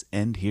 here's this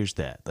and here's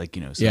that. Like,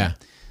 some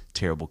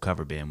terrible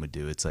cover band would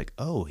do. It's like,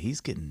 oh,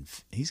 he's getting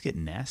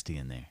nasty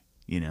in there,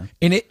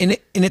 And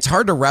it's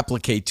hard to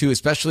replicate too,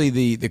 especially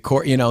the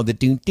chord, the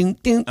doon doon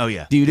doon. Oh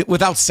yeah, dude,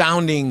 without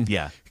sounding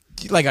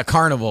like a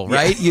carnival,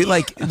 right? You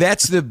like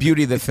that's the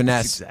beauty of the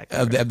finesse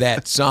exactly of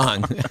that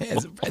song.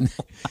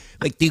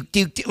 Like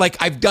like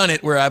I've done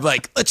it where I'm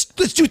like, let's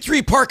do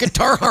 3-part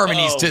guitar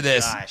harmonies to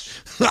this. Gosh.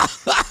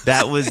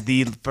 That was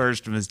the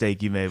first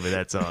mistake you made with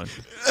that song.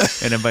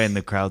 And everybody in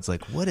the crowd's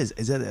like, what is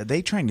that? Are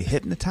they trying to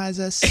hypnotize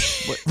us?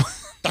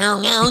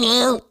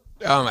 Oh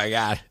my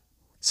God.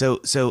 So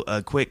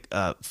a quick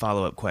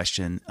follow-up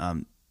question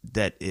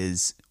that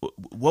is,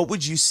 what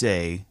would you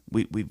say,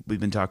 we've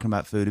been talking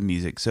about food and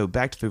music, so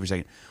back to food for a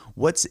second.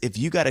 If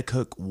you got to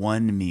cook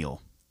one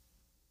meal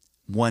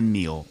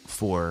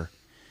for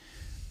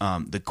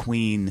the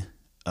Queen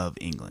of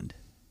England,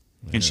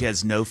 and she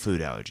has no food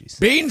allergies.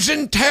 Beans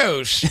and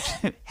toast.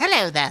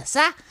 Hello there,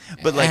 sir.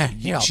 But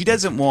she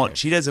doesn't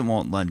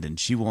want London.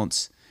 She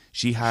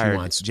hired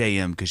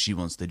JM because she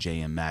wants the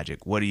JM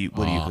magic. What are you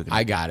cooking?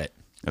 I got it.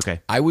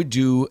 Okay. I would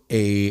do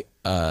a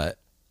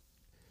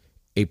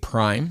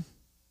prime.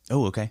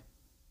 Oh, okay.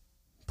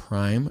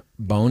 Prime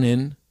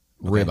bone-in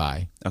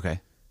ribeye. Okay.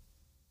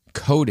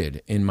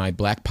 Coated in my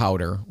black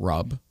powder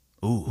rub,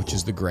 ooh, which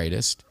is the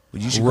greatest.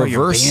 Well, you should call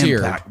your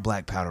band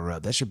black powder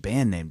rub. That's your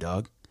band name,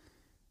 dog.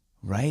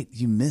 Right?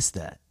 You missed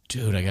that.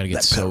 Dude, I got to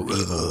get so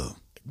evil.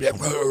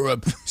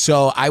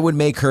 So I would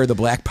make her the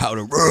black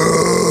powder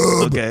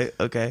rub.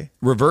 Okay.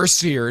 Reverse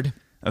seared.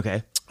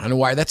 Okay. I don't know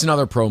why. That's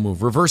another pro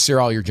move. Reverse sear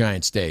all your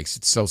giant steaks.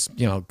 It's so,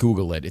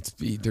 Google it.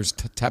 There's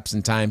steps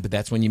and time, but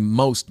that's when you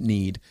most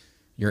need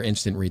your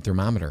instant read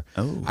thermometer.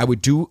 Oh. I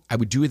would do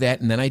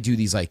that, and then I do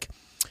these like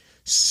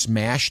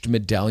smashed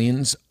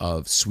medallions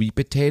of sweet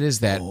potatoes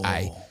that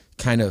I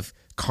kind of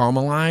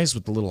caramelize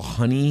with a little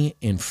honey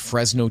and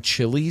Fresno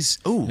chilies.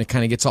 Ooh. And it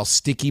kind of gets all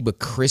sticky but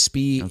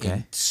crispy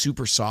and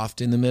super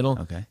soft in the middle.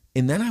 Okay.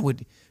 And then I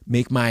would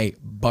make my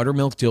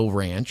buttermilk dill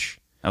ranch.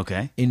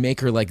 Okay. And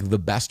make her like the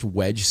best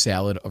wedge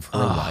salad of her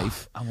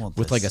life. I want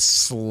with this. like a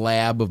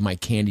slab of my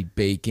candied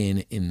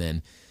bacon and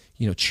then,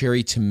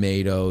 cherry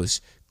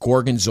tomatoes,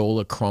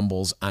 gorgonzola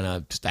crumbles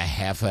on just a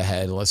half a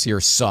head. Let's see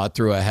her saw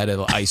through a head of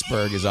the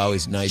iceberg is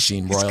always nice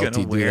seeing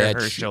royalty do that.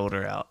 Her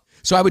shoulder out.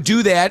 So I would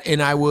do that, and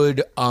I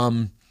would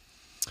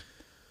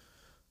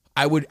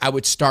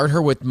start her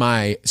with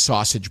my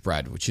sausage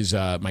bread, which is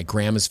my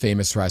grandma's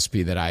famous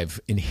recipe that I've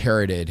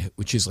inherited,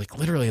 which is like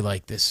literally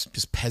like this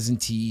just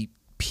peasanty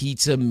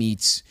pizza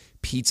meets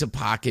pizza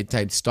pocket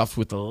type stuff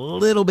with a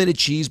little bit of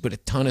cheese, but a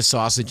ton of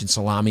sausage and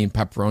salami and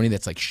pepperoni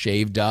that's like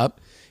shaved up,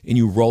 and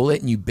you roll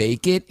it and you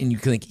bake it and you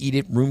can like eat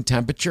it room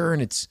temperature,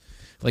 and it's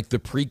like the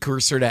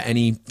precursor to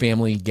any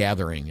family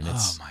gathering. And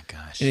it's, oh my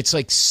gosh. And it's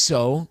like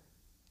so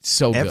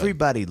good.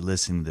 Everybody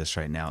listening to this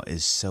right now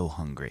is so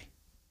hungry.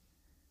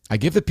 I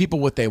give the people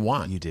what they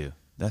want. You do.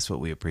 That's what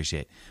we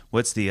appreciate.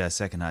 What's the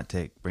second hot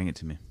take? Bring it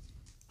to me.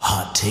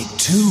 Hot take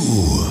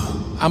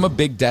 2. I'm a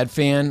big Dead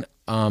fan.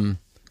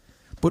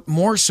 But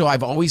more so,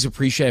 I've always had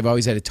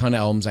a ton of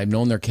albums. I've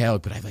known their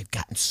catalog, but I've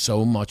gotten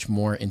so much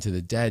more into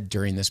the Dead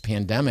during this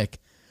pandemic.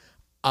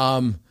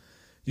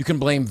 You can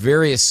blame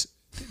various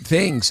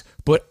things,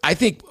 but I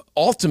think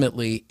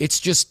ultimately it's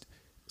just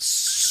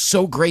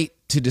so great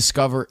to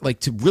discover,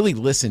 like to really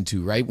listen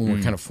to, right? When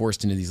we're kind of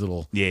forced into these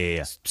little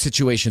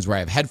situations where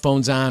I have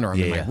headphones on, or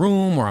I'm in my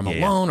room, or I'm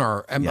alone,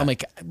 or I'm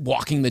like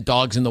walking the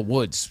dogs in the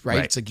woods,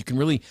 right? It's like you can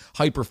really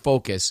hyper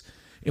focus.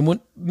 And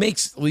what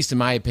makes, at least in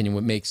my opinion,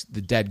 what makes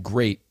the Dead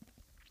great,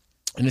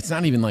 and it's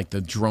not even like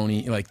the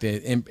drony, like the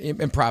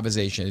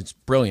improvisation. It's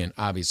brilliant,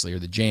 obviously, or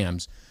the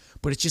jams,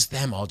 but it's just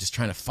them all just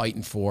trying to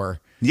fighting for.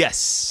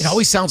 Yes. It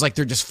always sounds like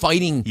they're just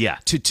fighting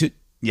to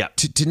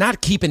not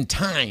keep in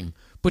time,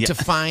 but to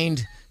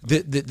find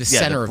the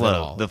center of it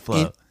all. The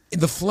flow.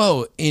 The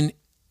flow in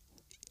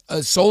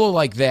a solo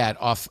like that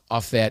off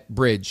that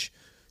bridge,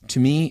 to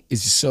me,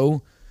 is just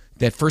so,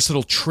 that first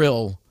little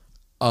trill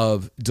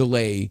of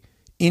delay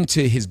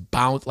into his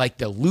bound, like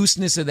the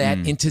looseness of that,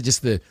 into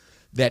just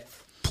that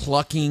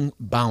plucking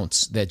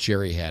bounce that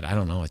Jerry had. I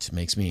don't know. It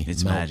makes me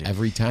melt magic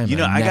every time. You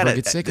know, I never gotta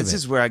get sick of it. This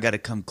is where I got to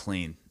come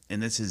clean,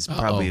 and this is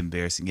probably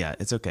embarrassing. Yeah,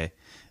 it's okay.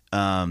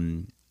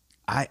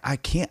 I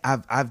can't.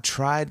 I've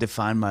tried to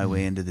find my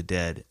way into the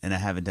Dead, and I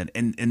haven't done.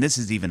 And this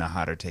is even a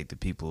hotter take that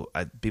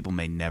people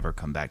may never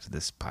come back to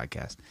this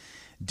podcast.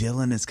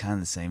 Dylan is kind of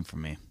the same for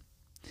me.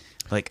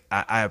 Like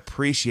I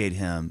appreciate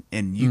him,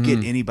 and you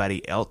get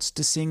anybody else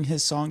to sing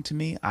his song to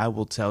me, I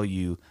will tell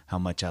you how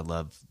much I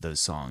love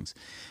those songs.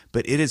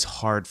 But it is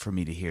hard for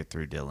me to hear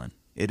through Dylan.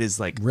 It is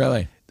like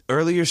really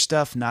earlier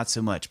stuff, not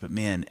so much. But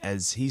man,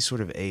 as he sort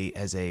of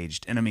has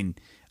aged, and I mean.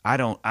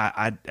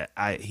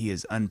 He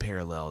is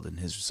unparalleled in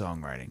his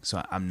songwriting.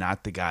 So I'm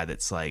not the guy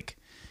that's like,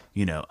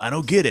 you know, I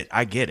don't get it.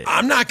 I get it.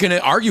 I'm not going to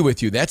argue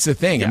with you. That's the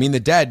thing. Yeah. I mean, the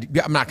Dead,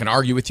 I'm not going to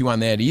argue with you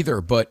on that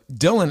either. But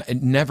Dylan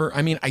never,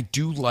 I mean, I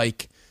do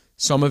like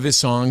some of his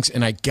songs,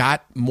 and I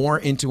got more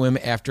into him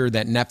after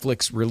that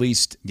Netflix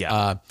released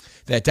that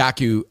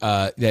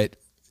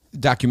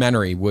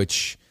documentary,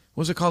 which,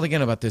 what was it called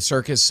again, about the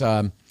circus?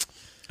 Bend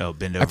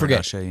Over, I forget.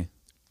 I'll show you.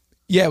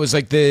 Yeah, it was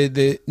like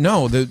it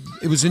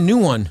was a new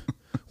one.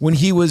 When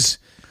he was,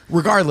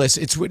 regardless,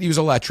 he was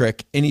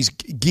electric, and he's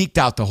geeked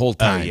out the whole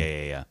time. Oh,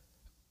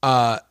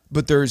 yeah.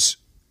 But there's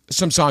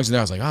some songs in there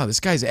I was like, oh, this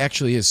guy's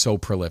actually is so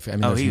prolific. I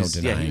mean, there's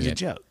no denying he's it. a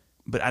joke.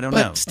 But I don't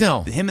know.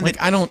 Still, him and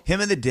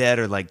the Dead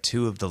are like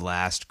two of the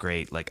last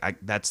great. Like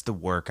that's the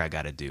work I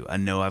got to do. I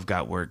know I've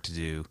got work to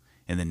do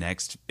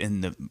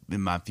in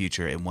my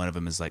future, and one of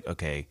them is like,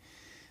 okay,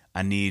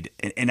 I need,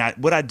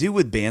 what I do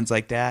with bands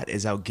like that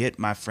is I'll get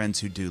my friends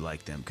who do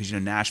like them, because, you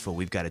know, Nashville,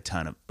 we've got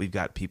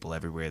people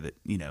everywhere that,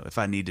 you know, if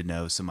I need to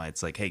know somebody,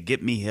 it's like, hey,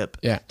 get me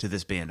hip to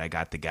this band. I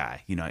got the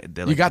guy, you know.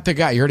 Like, you got the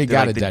guy. You already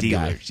got like a dead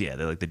dealers. guy. Yeah,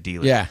 they're like the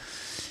dealers. Yeah.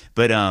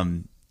 But,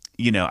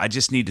 you know, I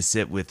just need to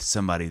sit with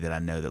somebody that I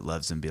know that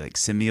loves them, be like,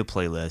 send me a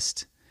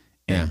playlist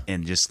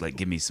and just like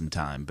give me some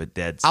time. But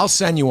I'll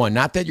send you one.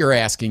 Not that you're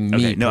asking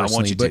me personally, I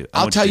want you but to.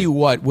 I'll tell you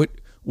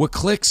what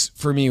clicks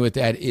for me with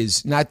that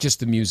is not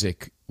just the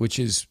music, which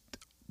is,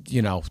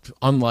 you know,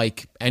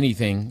 unlike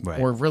anything,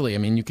 or really, I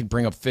mean, you could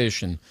bring up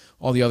Fish and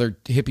all the other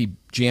hippie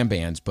jam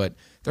bands, but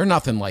they're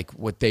nothing like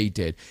what they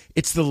did.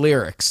 It's the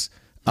lyrics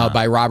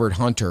by Robert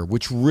Hunter,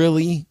 which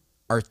really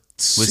are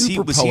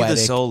super poetic. Was he the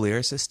sole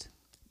lyricist?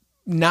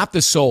 Not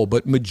the sole,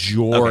 but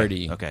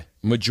majority. Okay.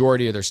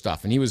 Majority of their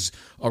stuff. And he was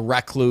a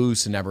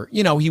recluse and never,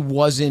 you know, he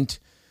wasn't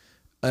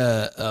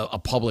a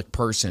public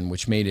person,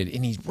 which made it,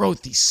 and he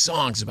wrote these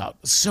songs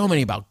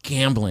about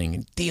gambling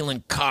and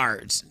dealing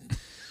cards, and,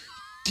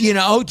 you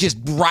know, just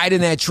riding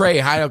that tray,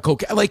 high on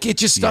cocaine. Like,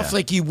 it's just stuff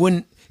like you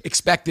wouldn't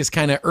expect this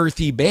kind of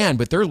earthy band,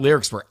 but their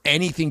lyrics were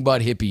anything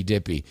but hippy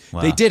dippy.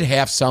 Wow. They did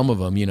have some of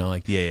them, you know,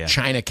 like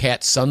China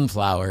Cat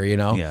Sunflower, you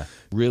know,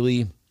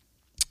 really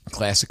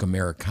classic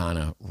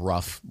Americana,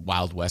 rough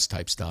Wild West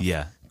type stuff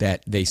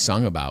that they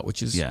sung about,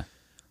 which is, I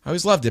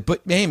always loved it.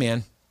 But hey,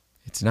 man,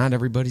 it's not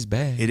everybody's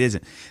bag. It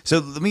isn't. So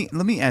let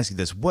me ask you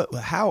this: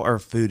 how are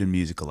food and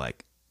music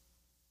alike?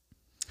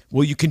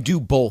 Well, you can do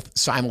both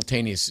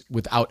simultaneous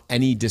without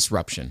any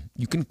disruption.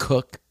 You can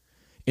cook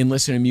and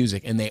listen to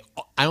music, and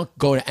I don't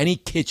go to any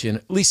kitchen,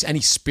 at least any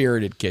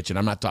spirited kitchen.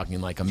 I'm not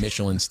talking like a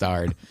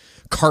Michelin-starred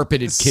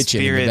carpeted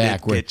kitchen in the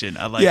back. Kitchen.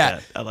 I like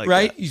that. I like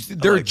right?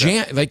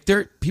 that.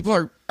 They're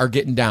people are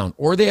getting down,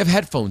 or they have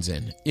headphones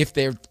in if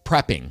they're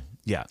prepping.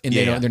 Yeah, and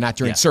they're not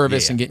during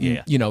service and getting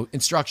you know,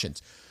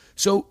 instructions.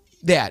 So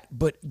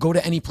but go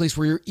to any place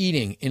where you're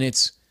eating, and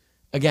it's,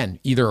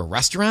 again, either a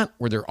restaurant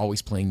where they're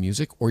always playing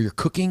music, or you're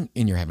cooking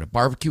and you're having a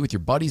barbecue with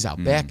your buddies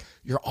out back,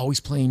 you're always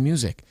playing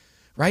music,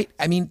 right?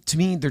 I mean, to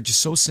me, they're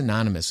just so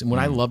synonymous. And what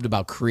I loved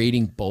about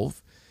creating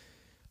both,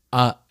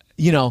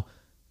 you know,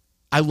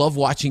 I love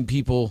watching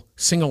people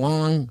sing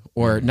along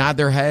or nod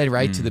their head,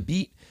 right, to the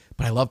beat.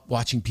 But I love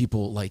watching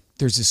people, like,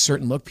 there's this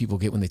certain look people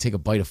get when they take a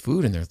bite of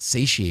food and they're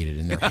satiated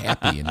and they're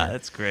happy. And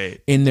that's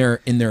great. In their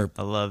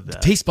I love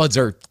that. Taste buds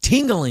are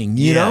tingling,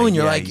 you know, and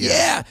you're like,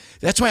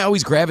 That's why I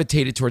always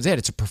gravitated towards that.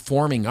 It's a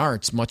performing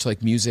arts, much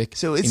like music.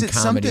 So is it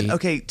comedy. Something?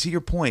 Okay, to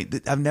your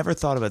point, I've never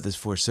thought about this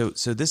before. So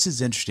this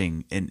is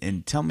interesting,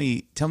 and tell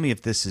me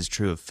if this is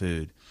true of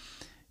food.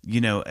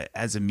 You know,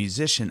 as a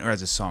musician or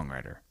as a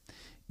songwriter,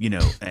 you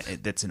know,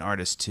 that's an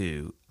artist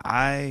too.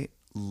 I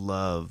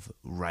love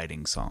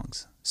writing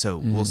songs. So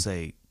we'll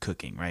say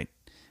cooking, right?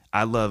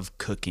 I love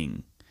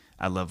cooking.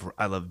 I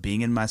love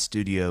being in my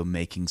studio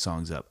making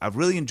songs up. I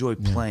really enjoy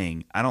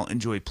playing. I don't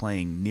enjoy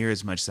playing near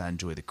as much as I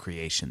enjoy the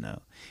creation,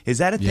 though. Is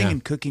that a thing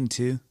in cooking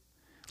too?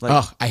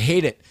 Like, I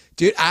hate it,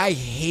 dude. I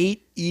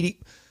hate eating.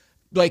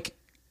 Like,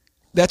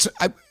 that's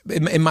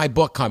in my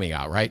book coming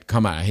out, right?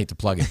 Come on, I hate to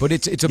plug it, but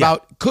it's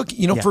about cooking.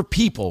 You know, for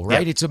people,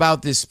 right? It's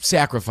about this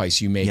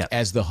sacrifice you make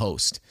as the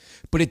host,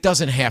 but it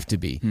doesn't have to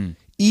be.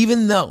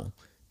 Even though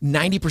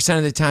 90%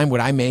 of the time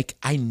what I make,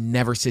 I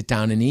never sit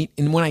down and eat.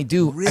 And when I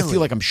do, I feel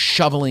like I'm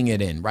shoveling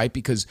it in, right?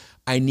 Because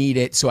I need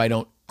it so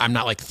I'm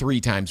not like 3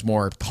 times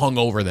more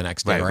hungover the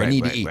next day, I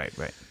need to eat.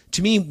 Right.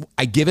 To me,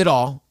 I give it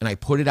all and I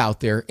put it out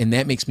there, and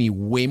that makes me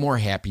way more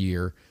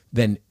happier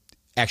than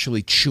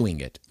actually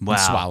chewing it and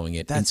swallowing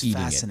it and eating it.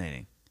 That's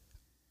fascinating.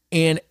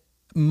 And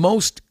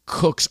most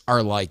cooks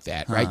are like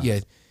that, right? Yeah.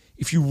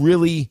 If you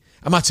really,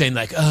 I'm not saying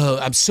like, oh,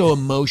 I'm so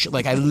emotional,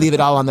 like I leave it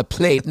all on the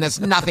plate and there's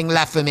nothing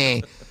left for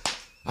me.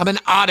 I'm an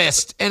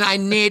artist and I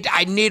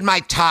need my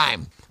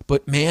time.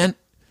 But man,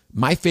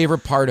 my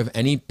favorite part of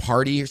any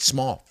party,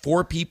 small,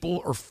 4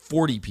 people or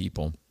 40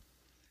 people,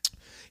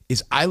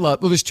 is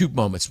there's 2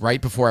 moments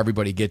right before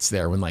everybody gets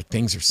there when like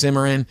things are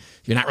simmering,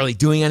 you're not really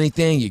doing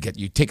anything.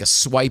 You take a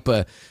swipe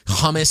of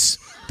hummus,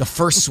 the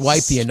first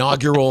swipe, the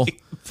inaugural,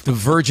 the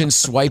virgin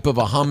swipe of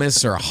a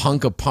hummus or a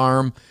hunk of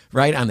parm,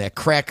 right on that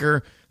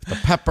cracker, the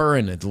pepper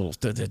and the little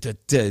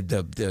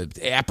the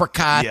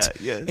apricot,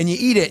 and you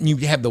eat it and you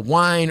have the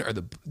wine or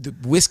the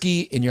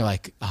whiskey and you're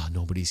like, oh,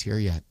 nobody's here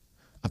yet.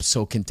 I'm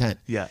so content.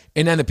 Yeah.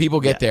 And then the people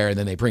get there and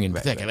then they bring in the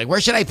thing. Like, where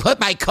should I put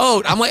my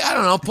coat? I'm like, I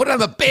don't know, put it on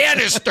the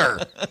banister.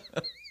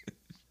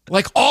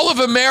 Like all of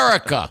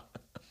America.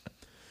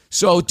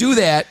 So do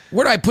that.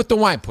 Where do I put the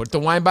wine? Put the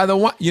wine by the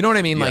wine. You know what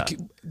I mean? Yeah. Like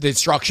the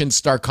instructions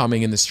start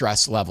coming and the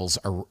stress levels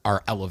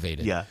are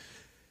elevated. Yeah.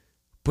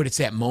 But it's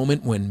that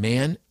moment when,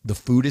 man, the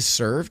food is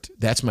served.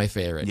 That's my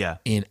favorite. Yeah.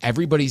 And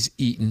everybody's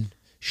eating,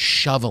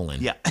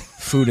 shoveling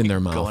food in their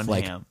mouth.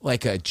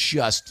 Like a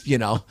just,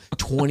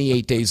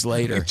 28 days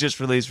later. Just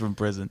released from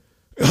prison.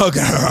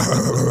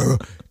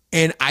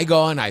 And I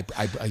go and I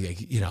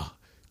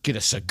get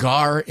a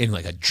cigar and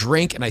like a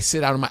drink and I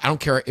sit out I don't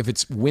care if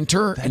it's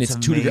winter and it's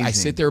 2 degrees. I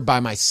sit there by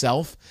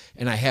myself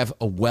and I have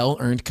a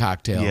well-earned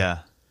cocktail. Yeah.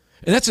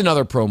 And that's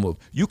another pro move.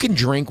 You can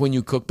drink when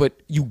you cook,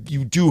 but you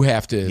do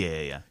have to.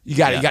 Yeah. You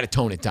got to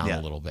tone it down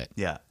a little bit.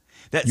 Yeah.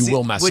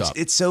 Will mess up.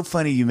 It's so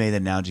funny you made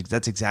that analogy.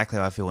 That's exactly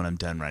how I feel when I'm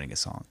done writing a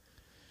song.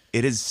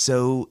 It is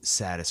so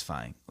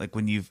satisfying. Like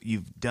when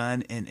you've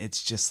done, and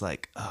it's just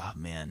like, oh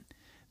man,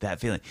 that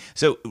feeling.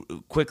 So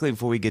quickly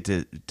before we get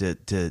to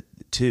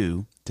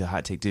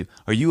hot take 2,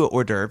 are you a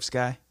hors d'oeuvres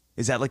guy?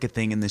 Is that like a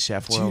thing in the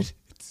chef world?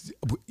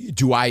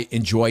 Do I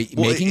enjoy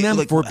making them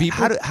for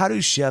people? How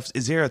do chefs?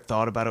 Is there a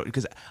thought about it?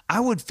 Because I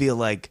would feel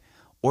like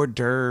hors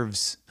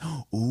d'oeuvres.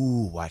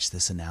 Ooh, watch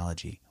this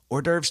analogy.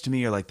 Hors d'oeuvres to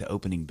me are like the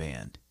opening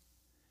band.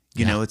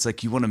 You know, it's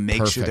like you want to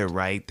make sure they're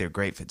right, they're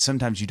great fit.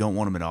 Sometimes you don't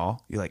want them at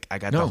all. You're like, I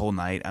got the whole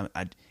night.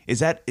 Is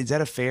that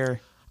a fair?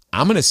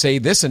 I'm going to say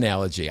this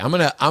analogy. I'm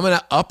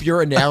gonna up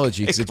your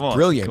analogy because it's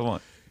brilliant. Come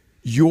on.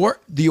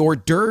 The hors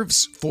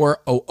d'oeuvres for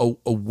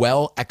a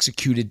well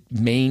executed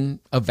main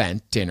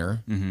event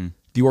dinner. Mm-hmm.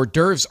 The hors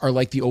d'oeuvres are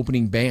like the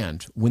opening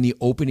band when the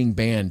opening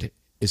band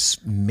is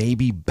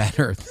maybe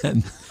better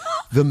than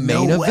the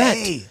main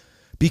event.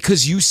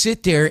 Because you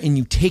sit there and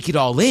you take it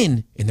all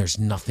in and there's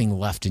nothing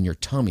left in your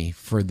tummy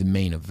for the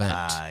main event.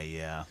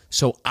 Yeah.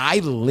 So I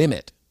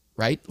limit,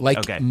 right?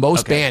 Like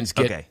most bands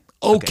get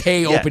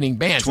opening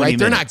bands, right?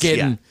 They're not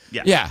getting,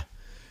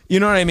 You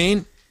know what I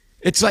mean?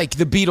 It's like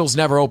the Beatles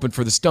never opened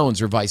for the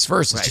Stones or vice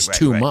versa. It's just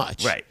too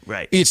much.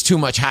 Right. It's too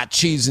much hot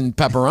cheese and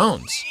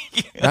pepperones,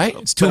 right?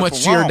 It's too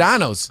much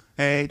Giordano's.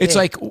 Hey, it's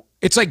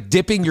like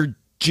dipping your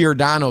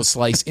Giordano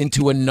slice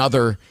into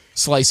another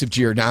slice of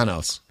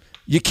Giordano's.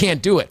 You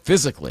can't do it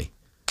physically.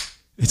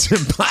 It's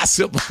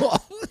impossible.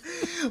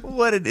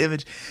 What an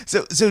image.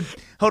 So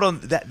hold on.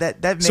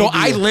 That so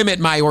I limit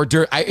my hors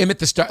d'oeuvre. I limit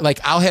the start. Like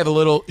I'll have a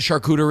little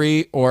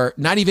charcuterie or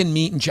not even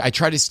meat and I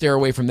try to steer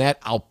away from that.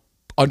 I'll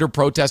under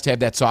protest have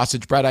that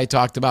sausage bread I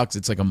talked about because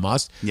it's like a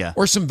must. Yeah.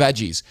 Or some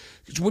veggies.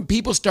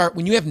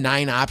 When you have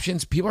 9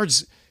 options, people are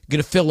just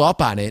going to fill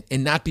up on it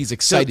and not be as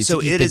excited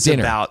to eat the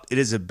dinner. It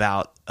is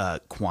about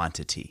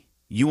quantity.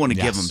 You want to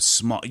give them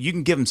small. You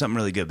can give them something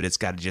really good, but it's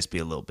got to just be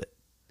a little bit.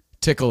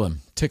 Tickle them.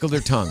 Tickle their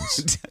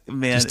tongues.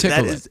 Man,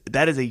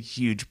 that is a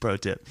huge pro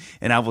tip.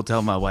 And I will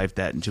tell my wife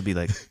that, and she'll be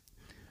like,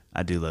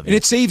 I do love you. And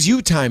it saves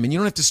you time, and you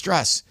don't have to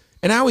stress.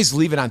 And I always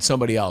leave it on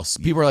somebody else.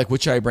 People are like,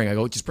 what should I bring? I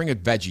go, just bring a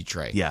veggie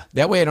tray. Yeah.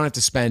 That way I don't have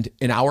to spend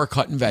an hour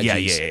cutting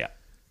veggies. Yeah.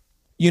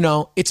 You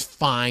know, it's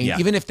fine. Yeah.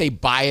 Even if they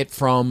buy it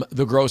from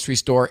the grocery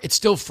store, it's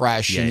still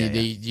fresh. And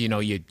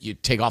you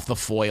take off the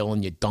foil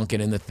and you dunk it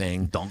in the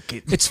thing. Dunk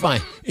it. It's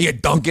fine. You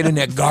dunk it in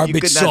that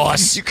garbage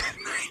sauce. You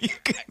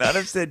could not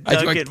have said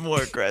dunk it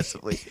more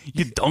aggressively.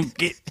 You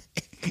dunk it.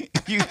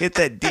 You hit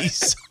that D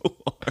so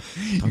hard.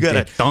 You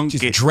gotta dunk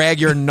Just it. Drag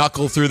your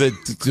knuckle through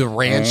the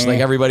ranch like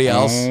everybody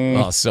else.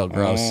 Oh, so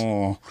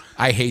gross.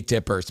 I hate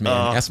dippers,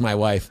 man. That's my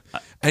wife.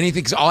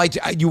 Anything,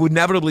 you would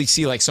inevitably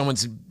see like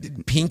someone's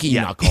pinky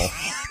knuckle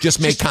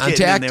just make contact.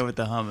 Get in there with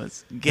the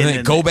hummus. And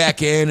then go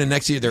back in, and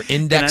next to you, their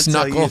index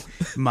knuckle.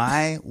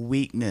 My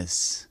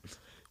weakness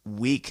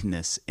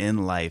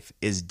in life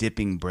is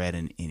dipping bread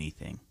in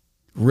anything.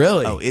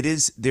 Really? Oh, it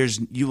is.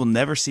 You will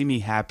never see me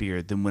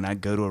happier than when I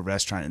go to a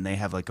restaurant and they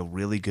have like a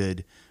really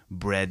good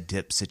bread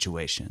dip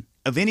situation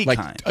of any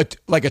kind.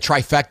 Like a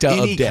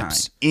trifecta of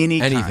dips.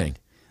 Anything. Kind.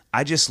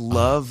 I just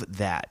love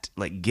that.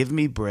 Like, give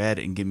me bread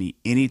and give me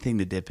anything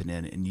to dip it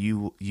in, and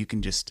you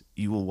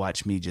will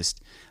watch me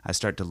I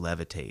start to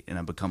levitate, and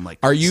I become like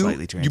slightly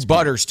transparent. You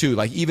butters too,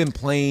 like even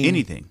plain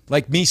anything.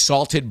 Like me,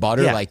 salted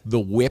butter, like the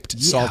whipped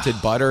salted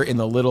butter in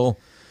the little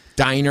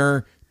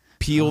diner.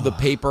 Peel the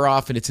paper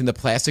off, and it's in the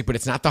plastic, but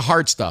it's not the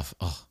hard stuff.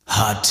 Oh.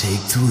 Hot take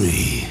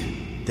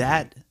 3.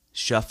 That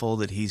shuffle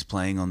that he's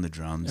playing on the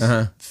drums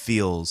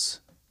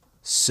feels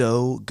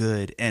so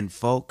good. And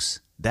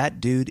folks, that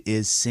dude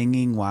is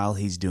singing while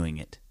he's doing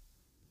it.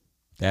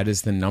 That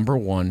is the number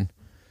one.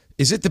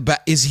 Is it the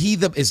best? Is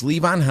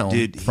Levon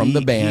Helm from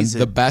the band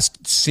the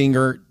best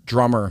singer,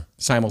 drummer,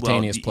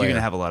 simultaneous player? You're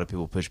gonna have a lot of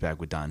people push back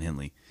with Don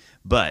Henley,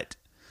 but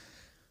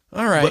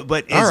all right.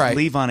 But is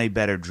Levon a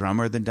better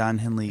drummer than Don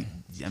Henley?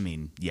 I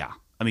mean, yeah.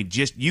 I mean,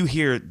 just you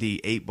hear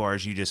the 8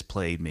 bars you just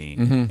played me,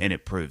 and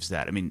it proves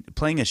that. I mean,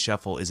 playing a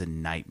shuffle is a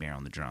nightmare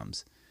on the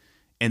drums,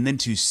 and then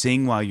to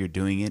sing while you're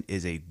doing it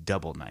is a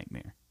double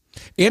nightmare.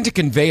 And to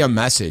convey a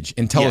message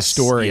and tell a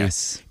story,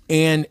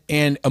 and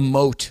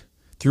emote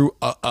through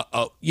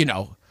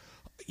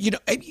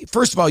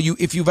first of all,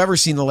 if you've ever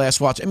seen The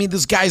Last Waltz, I mean,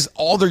 those guys,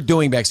 all they're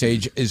doing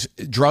backstage is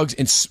drugs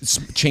and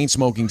chain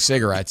smoking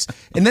cigarettes,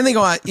 and then they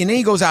go out, and then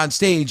he goes on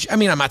stage. I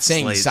mean, I'm not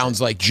saying he sounds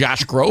like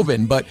Josh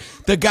Groban, but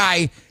the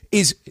guy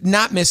is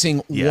not missing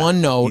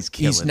one note.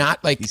 He's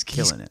not like he's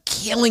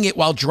killing it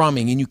while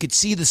drumming, and you could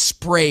see the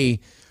spray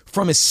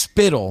from his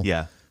spittle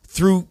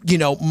through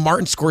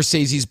Martin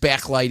Scorsese's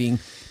backlighting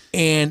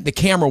and the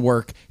camera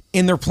work,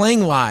 and they're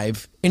playing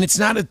live, and it's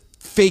not a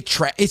fake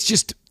track.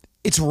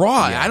 It's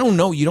raw. I don't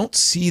know. You don't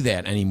see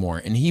that anymore.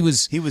 And he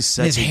was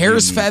such his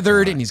hair's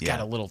feathered, and he's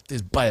got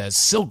a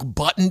silk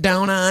button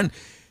down on.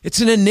 It's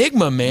an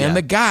enigma, man.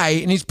 The guy,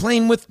 and he's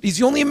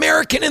the only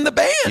American in the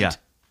band.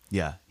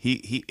 Yeah,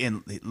 he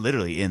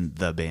literally in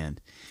the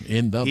band.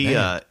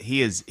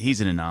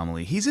 He's an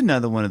anomaly. He's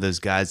another one of those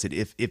guys that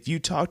if you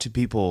talk to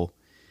people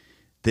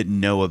that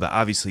know about,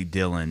 obviously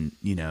Dylan,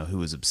 who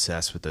was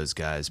obsessed with those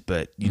guys,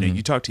 but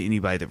you talk to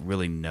anybody that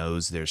really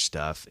knows their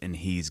stuff, and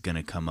he's going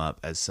to come up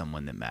as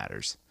someone that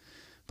matters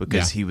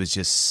because he was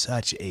just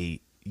such a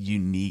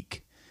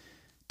unique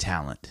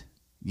talent.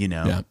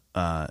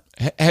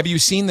 Have you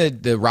seen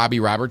the Robbie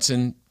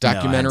Robertson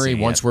documentary,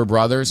 Once We're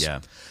Brothers? Yeah.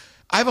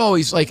 I've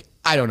always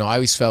I don't know. I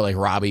always felt like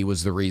Robbie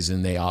was the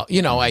reason they all,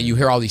 you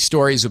hear all these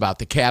stories about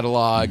the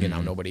catalog and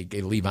how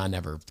Levon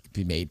never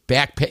made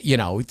back pay.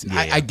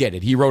 I get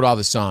it. He wrote all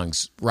the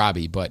songs,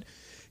 Robbie, but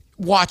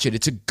watch it.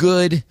 It's a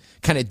good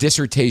kind of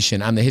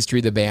dissertation on the history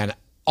of the band,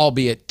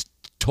 albeit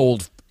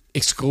told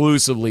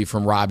exclusively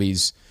from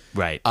Robbie's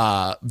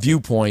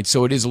viewpoint.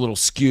 So it is a little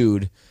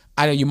skewed.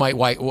 I know you might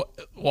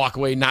walk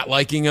away not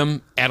liking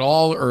him at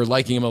all or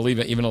liking him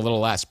even a little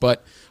less,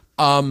 but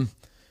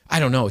I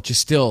don't know. It's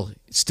just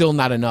still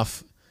not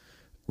enough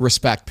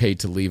respect paid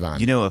to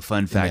Levon. A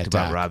fun fact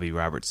about Robbie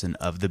Robertson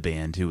of the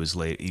band, who was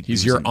late.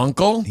 He's your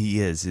uncle? He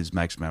is. He's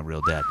my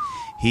real dad.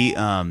 He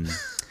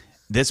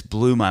this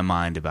blew my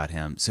mind about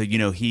him. So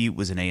he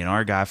was an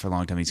A&R guy for a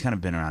long time. He's kind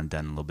of been around,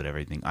 done a little bit of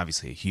everything.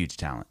 Obviously, a huge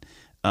talent.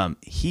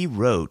 He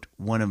wrote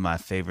one of my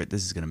favorite.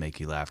 This is going to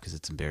make you laugh because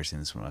it's embarrassing.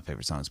 This is one of my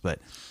favorite songs. But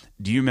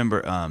do you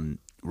remember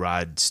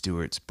Rod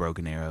Stewart's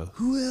 "Broken Arrow"?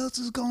 Who else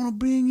is gonna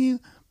bring you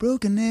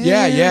broken arrow?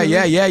 Yeah.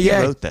 He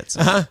wrote that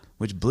song,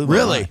 which blew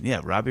my mind. Yeah,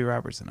 Robbie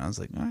Robertson. I was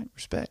like, all right,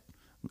 respect.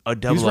 A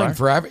double R. He was writing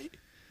forever.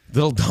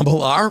 Little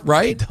double R,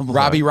 right? Double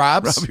Robbie R.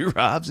 Robs. Robbie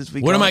Robs, as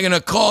we What am I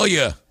gonna call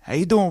you? How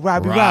you doing,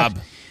 Robbie Rob?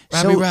 Robs?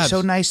 Robbie Robs.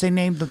 So nice they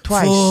named him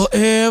twice.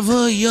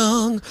 Forever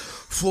young,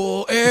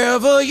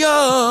 forever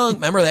young.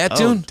 Remember that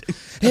tune?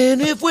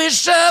 And if we're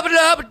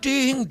shabba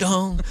ding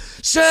dong,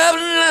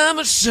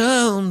 shabba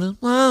sound.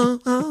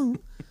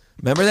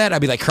 Remember that? I'd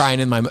be like crying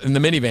in the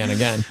minivan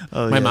again.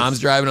 My mom's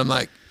driving. I'm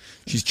like,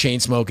 she's chain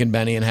smoking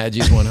Benny and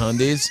Hedges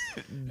 100s,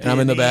 and I'm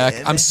in the back.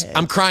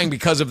 I'm crying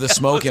because of the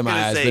smoke in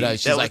my eyes. But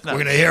she's like, we're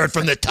gonna hear it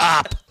from the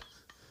top.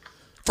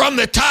 From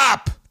the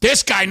top.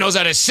 This guy knows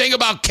how to sing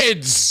about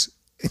kids.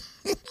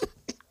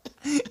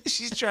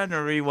 She's trying to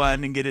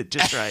rewind and get it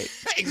just right.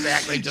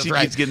 Exactly, just she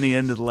right. Keeps getting the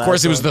end of the last. Of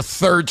course, it was the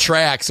third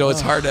track, so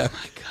it's hard to.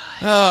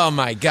 Oh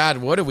my God,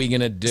 what are we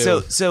gonna do?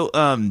 So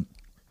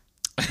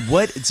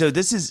we're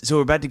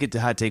about to get to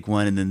hot take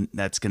 1, and then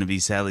that's going to be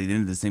sadly the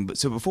end of this thing. But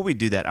so before we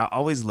do that, I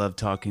always love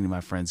talking to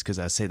my friends because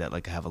I say that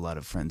like I have a lot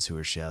of friends who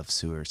are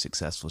chefs, who are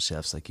successful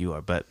chefs like you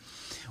are. But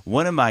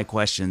one of my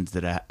questions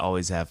that I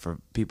always have for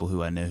people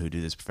who I know who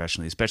do this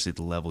professionally, especially at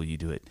the level you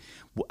do it,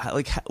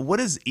 like what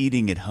is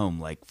eating at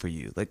home like for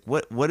you? Like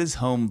what is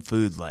home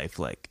food life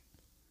like?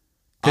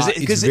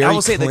 Because I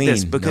will say it like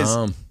this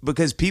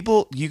because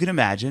people, you can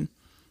imagine.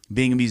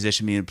 Being a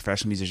musician, being a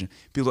professional musician,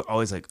 people are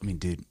always like, I mean,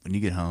 dude, when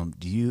you get home,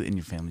 do you and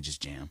your family just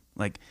jam?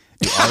 Like,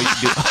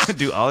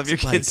 do all of your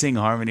kids sing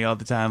harmony all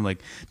the time?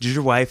 Like, does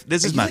your wife,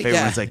 this is my favorite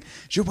one, it's like,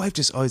 does your wife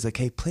just always like,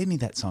 hey, play me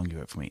that song you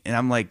wrote for me? And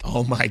I'm like,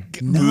 oh my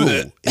God.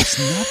 No, it's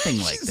nothing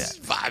like that.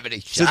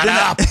 Shut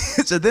up.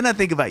 So then I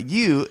think about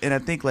you, and I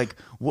think like,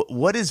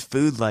 what is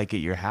food like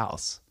at your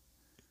house?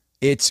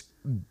 It's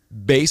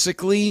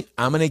basically,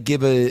 I'm going to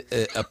give a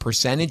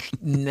percentage,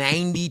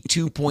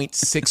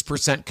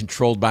 92.6%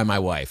 controlled by my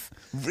wife.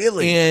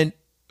 Really? And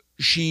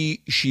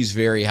she's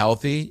very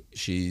healthy.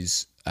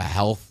 She's a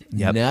health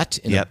nut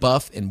and a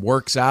buff and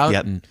works out.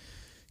 And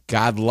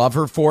God love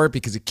her for it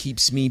because it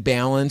keeps me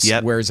balanced.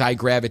 Whereas I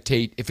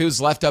gravitate, if it was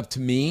left up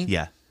to me,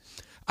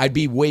 I'd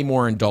be way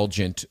more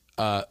indulgent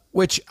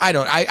which I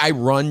don't. I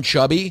run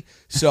chubby,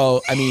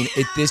 so I mean,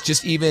 this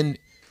just even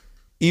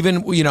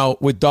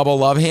with double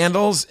love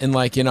handles and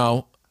like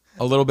a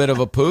little bit of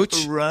a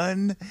pooch.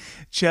 Run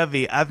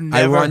chubby. I've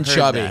never heard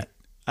chubby. that.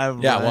 I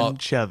run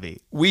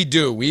chubby. We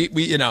do. We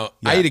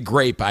I eat a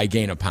grape, I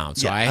gain a pound,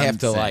 so I have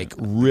to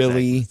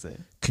really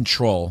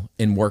control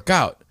and work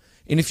out.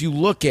 And if you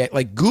look at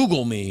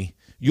Google me,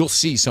 you'll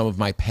see some of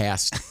my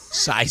past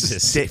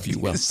sizes, if you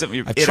will.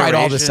 I've tried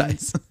all the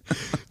sizes.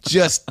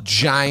 Just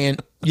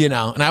giant, and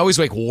I always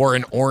wore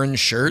an orange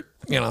shirt,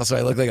 so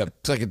I look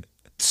like a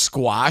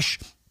squash,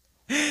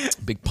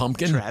 big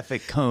pumpkin.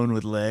 Traffic cone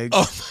with legs.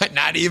 Oh,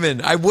 not even.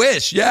 I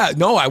wish. Yeah.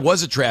 No, I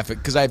was a traffic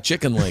because I have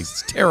chicken legs.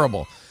 It's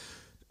terrible.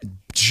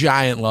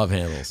 Giant love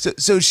handles.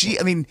 So she,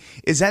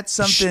 is that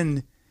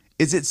something,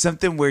 is it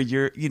something where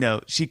you're,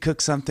 she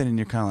cooks something and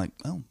you're kind of like,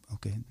 oh,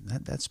 okay,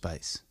 that's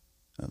spice.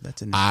 Oh,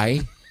 that's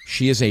a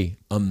she is a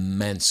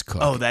immense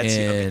cook. Oh, that's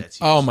huge.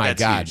 Oh my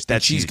God. Huge.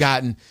 That's she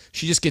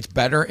just gets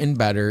better and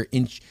better.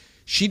 And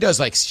she does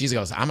she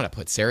goes, I'm going to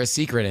put Sarah's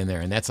Secret in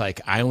there. And that's I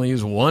only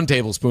use 1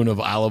 tablespoon of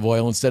olive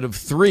oil instead of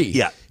 3.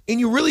 Yeah. And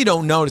you really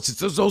don't notice.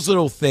 It's those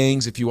little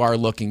things if you are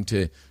looking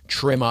to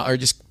trim or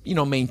just,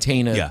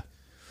 maintain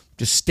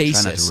just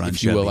stasis,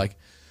 if you will,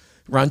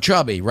 run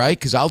chubby, right?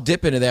 Because I'll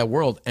dip into that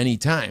world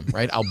anytime,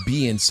 right? I'll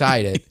be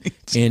inside it,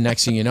 and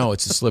next thing you know,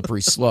 it's a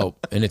slippery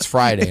slope, and it's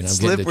Friday, and I'm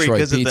getting Detroit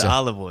pizza. Because of the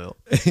olive oil.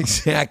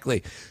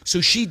 Exactly. So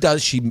she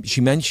does.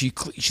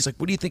 She's like,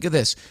 "What do you think of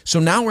this?"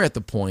 So now we're at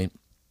the point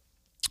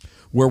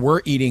where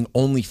we're eating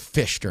only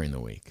fish during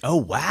the week. Oh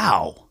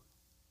wow!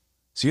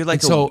 So you're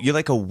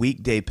like a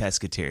weekday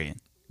pescatarian.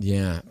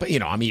 Yeah, but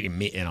I'm eating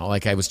meat.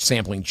 I was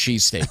sampling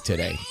cheesesteak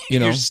today.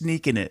 You're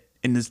sneaking it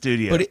in the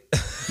studio. But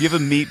you have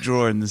a meat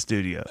drawer in the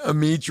studio. A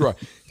meat drawer.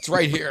 It's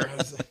right here.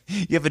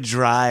 You have a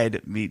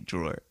dried meat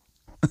drawer.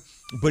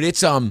 But it's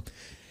so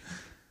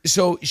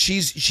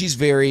she's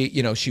very,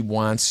 she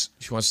wants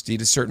to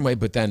eat a certain way,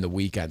 but then the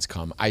weekends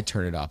come, I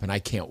turn it up and I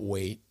can't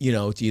wait,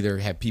 to either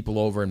have people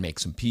over and make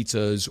some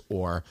pizzas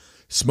or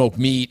smoke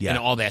meat and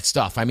all that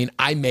stuff.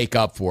 I make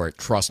up for it,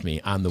 trust me,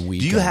 on the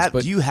weekends.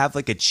 Do you have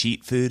a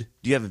cheat food?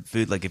 Do you have a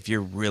food if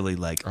you're really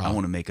I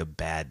want to make a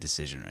bad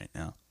decision right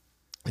now?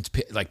 It's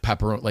like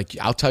pepperoni.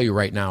 I'll tell you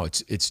right now,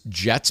 it's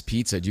Jets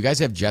Pizza. Do you guys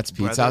have Jets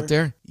Pizza out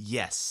there?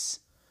 Yes,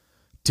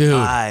 dude.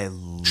 I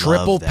love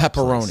triple that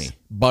pepperoni, place.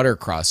 Butter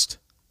crust.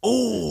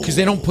 Oh, because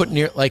they don't put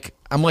near.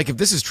 I'm if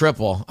this is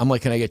triple, I'm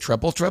can I get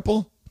triple?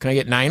 Can I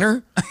get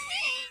niner?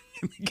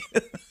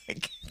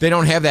 They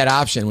don't have that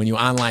option when you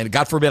online.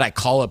 God forbid I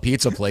call a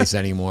pizza place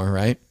anymore,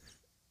 right?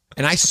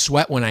 And I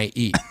sweat when I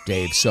eat,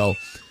 Dave. So,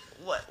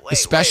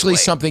 especially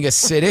something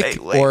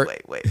acidic or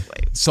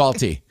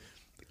salty.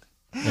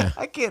 Yeah.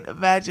 I can't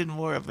imagine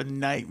more of a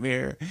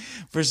nightmare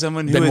for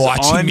someone who is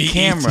on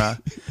camera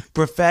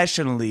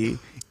professionally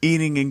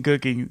eating and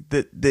cooking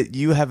that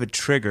you have a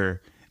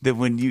trigger that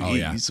when you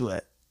eat, you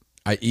sweat.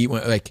 I eat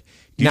when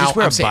you now just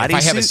wear I'm saying if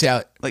I have a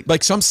suit?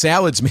 salad, some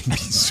salads make me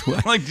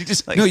sweat. You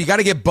just no, you got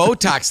to get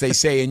Botox. They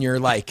say in your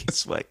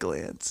sweat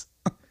glands.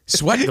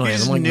 Sweat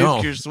glands. I'm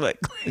no, your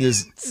sweat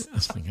glands.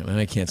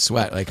 I can't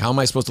sweat. How am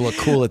I supposed to look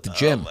cool at the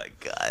gym? Oh my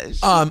gosh.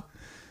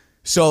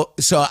 So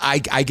I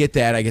get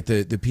that. I get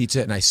the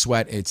pizza and I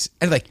sweat.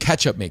 And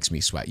ketchup makes me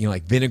sweat.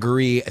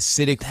 Vinegary,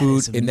 acidic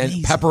food, and then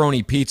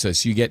pepperoni pizza.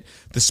 So you get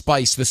the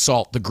spice, the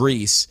salt, the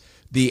grease,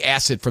 the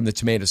acid from the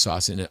tomato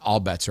sauce, and all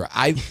bets are.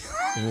 I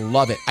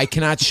love it. I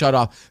cannot shut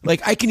off.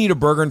 I can eat a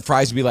burger and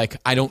fries and be like,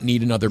 I don't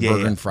need another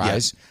burger and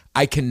fries. Yeah.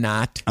 I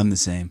cannot. I'm the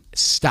same.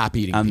 Stop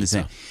eating. I'm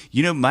pizza.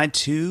 the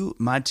same.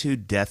 My two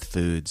death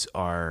foods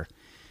are.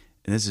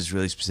 And this is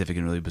really specific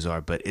and really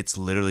bizarre, but it's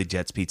literally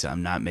Jets Pizza.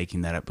 I'm not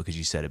making that up because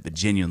you said it, but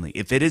genuinely,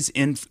 if it is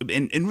and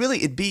really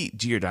it'd be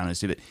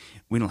Giordano's too, but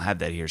we don't have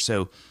that here.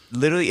 So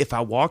literally, if I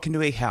walk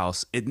into a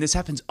house, and this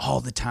happens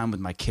all the time with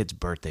my kids'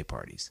 birthday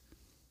parties,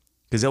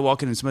 because they'll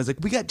walk in and somebody's like,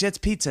 "We got Jets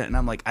Pizza," and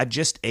I'm like, "I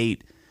just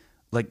ate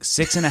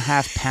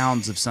 6.5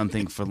 pounds of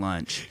something for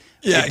lunch."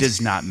 Yeah, it does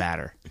not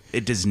matter.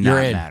 It does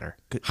not matter.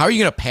 How are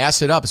you going to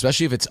pass it up,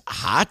 especially if it's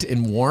hot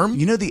and warm?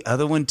 The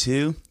other one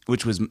too,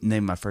 which was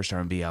named my first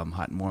R&B album,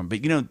 Hot and Warm.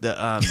 But the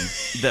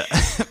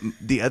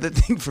other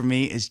thing for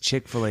me is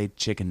Chick-fil-A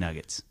chicken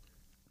nuggets.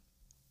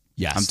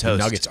 Yes, I'm toast. The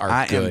nuggets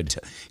are good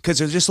because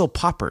they're just little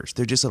poppers.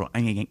 They're just little.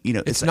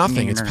 It's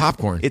nothing. It's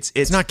popcorn.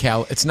 It's not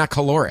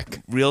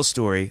caloric. Real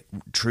story,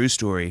 true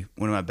story.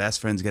 One of my best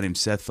friends, a guy named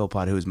Seth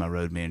Philpott, who was my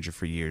road manager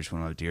for years,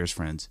 one of my dearest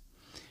friends.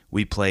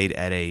 We played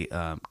at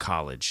a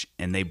college,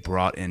 and they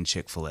brought in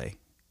Chick-fil-A.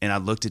 And I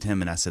looked at him,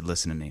 and I said,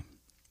 listen to me.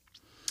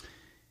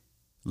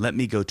 Let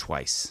me go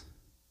twice.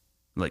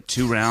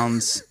 2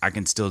 rounds, I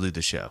can still do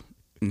the show.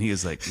 And he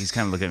was he's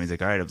kind of looking at me. He's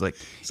like, all right. I was like,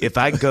 if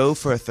I go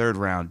for a 3rd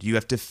round, you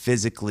have to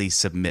physically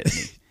submit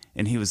me.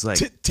 And he was like,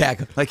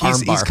 tag,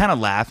 he's kind of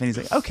laughing. He's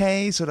like,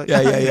 okay. So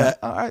yeah.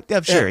 All right. Yeah,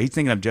 sure. He's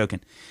thinking I'm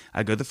joking.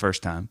 I go the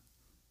first time.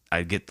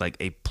 I get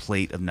a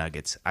plate of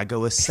nuggets. I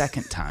go a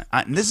second time.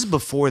 And this is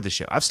before the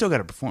show. I've still got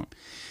to perform.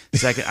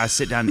 Second, I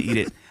sit down to eat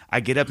it. I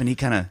get up and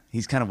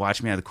he's kind of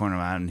watching me out of the corner of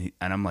my eye,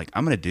 and I'm like,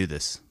 I'm gonna do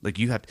this. Like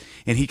you have to,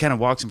 and he kind of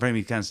walks in front of me,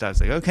 he kind of stops,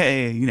 like,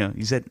 okay,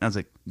 he said, and I was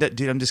like,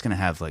 dude, I'm just gonna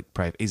have like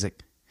private. He's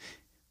like,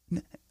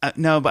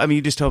 no, but I mean,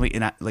 you just told me,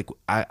 and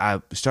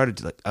I started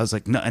to I was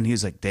like, no, and he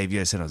was like, Dave,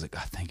 you said, I was like,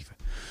 oh, thank you.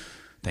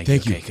 Thank you.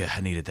 Okay, good.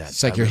 I needed that.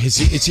 It's like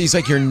he's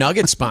like your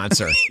nugget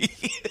sponsor.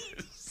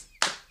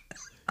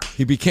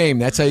 He became.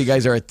 That's how you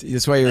guys are.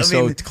 That's why you're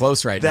so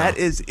close right now. That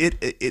is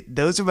it.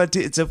 Those are my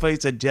two. It's so funny you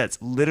said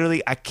Jets.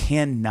 Literally, I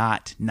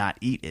cannot not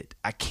eat it.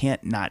 I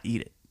can't not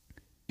eat it.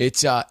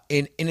 It's and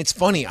it's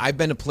funny. I've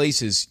been to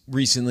places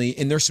recently,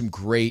 and there's some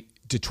great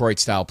Detroit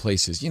style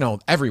places.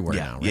 Everywhere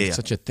now. Right? It's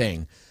such a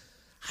thing.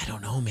 I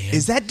don't know, man.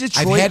 Is that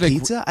Detroit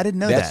pizza? I didn't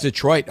know that. That's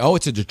Detroit. Oh,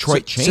 it's a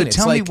Detroit chain. So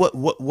tell me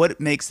what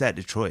makes that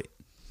Detroit.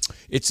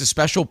 It's the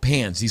special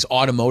pans, these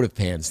automotive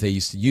pans they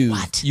used to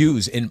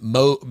use in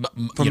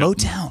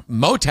Motown.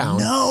 Motown.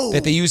 No.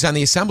 That they use on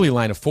the assembly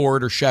line of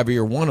Ford or Chevy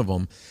or one of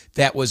them.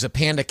 That was a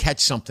pan to catch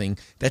something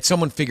that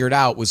someone figured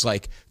out was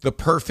like the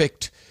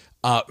perfect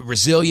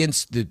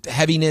resilience, the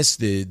heaviness,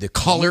 the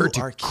color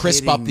to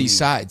crisp up these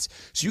sides.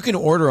 So you can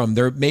order them.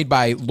 They're made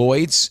by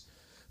Lloyd's.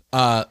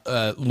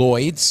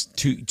 Lloyd's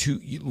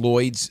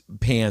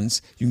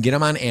pans. You can get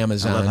them on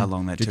Amazon. I love how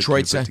long that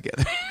Detroit took to put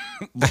together.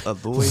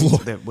 Lloyd's,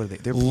 what are they?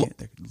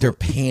 They're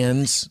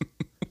pans.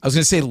 I was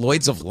going to say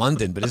Lloyd's of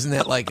London, but isn't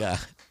that like a?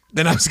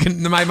 Then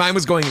my mind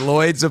was going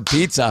Lloyd's of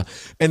pizza,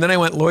 and then I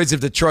went Lloyd's of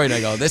Detroit. I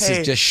go, this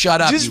is just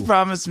shut up. Just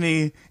promise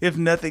me, if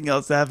nothing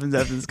else happens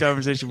after this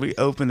conversation, we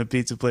open a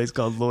pizza place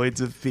called Lloyd's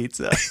of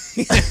Pizza.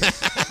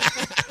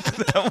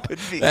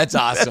 That's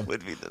awesome. That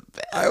would be the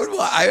best.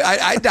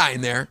 I'd dine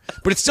there,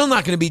 but it's still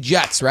not going to be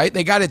Jets, right?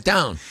 They got it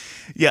down.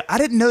 Yeah, I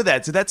didn't know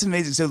that. So that's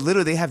amazing. So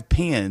literally, they have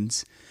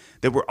pans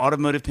that were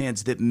automotive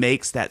pans that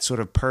makes that sort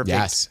of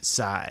perfect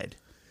side.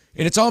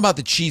 And it's all about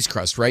the cheese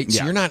crust, right? Yeah.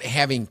 So you're not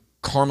having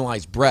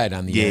caramelized bread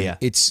on the end. Yeah.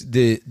 It's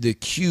the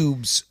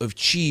cubes of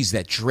cheese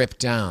that drip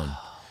down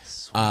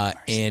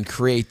and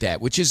create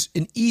that, which is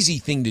an easy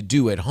thing to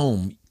do at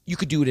home. You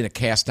could do it in a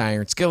cast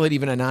iron skillet,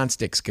 even a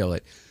nonstick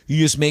skillet. You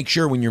just make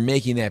sure when you're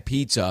making that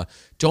pizza,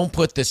 don't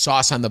put the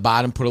sauce on the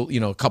bottom. Put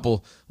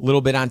a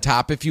little bit on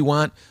top if you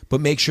want,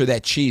 but make sure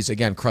that cheese,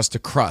 again, crust to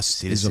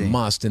crust, is a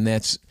must. And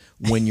that's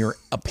when you're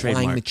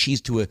applying the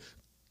cheese to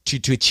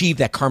achieve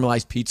that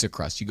caramelized pizza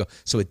crust. You go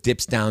so it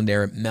dips down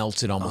there, it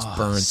melts, it almost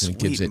burns, and it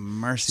gives it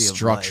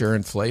structure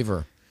and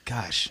flavor.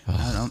 Gosh,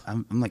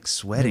 I'm like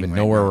sweating. I don't even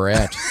know where we're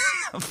at.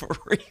 For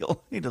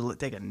real, I need to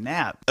take a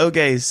nap.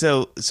 Okay,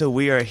 so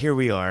here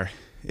we are.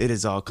 It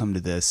has all come to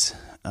this.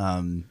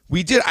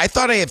 We did. I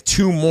thought I have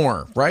two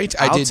more, right?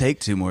 I'll take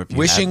two more if you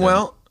Wishing have them.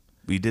 Well.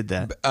 We did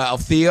that.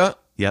 Althea.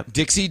 Yep.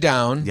 Dixie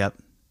Down. Yep.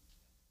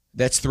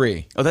 That's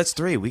three. Oh, that's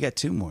three. We got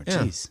two more. Yeah.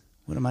 Jeez.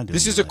 What am I doing?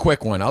 This is a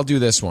quick one. I'll do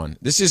this one.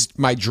 This is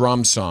my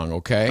drum song,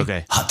 okay?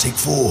 Okay. Hot take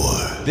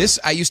 4. This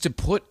I used to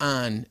put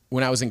on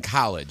when I was in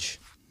college.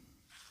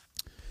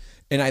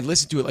 And I'd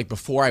listen to it like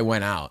before I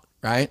went out,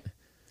 right?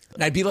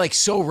 And I'd be like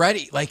so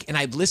ready, and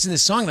I'd listen to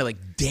this song and I'd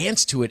like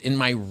dance to it in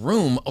my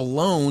room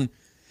alone.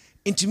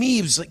 And to me,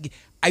 it was like,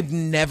 I've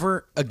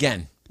never,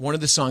 again, one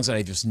of the songs that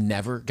I've just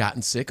never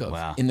gotten sick of.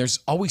 Wow. And there's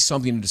always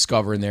something to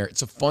discover in there.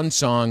 It's a fun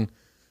song,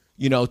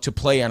 to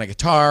play on a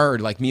guitar, or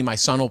like me and my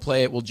son will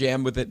play it, we'll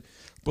jam with it.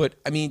 But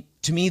I mean,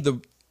 to me,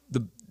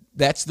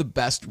 that's the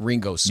best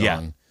Ringo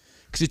song.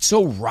 Because it's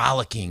so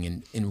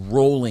rollicking and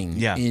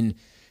rolling and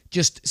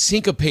just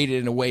syncopated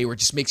in a way where it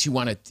just makes you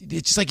want to,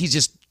 it's just like he's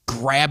just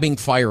grabbing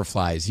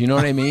fireflies, you know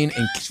what I mean?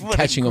 And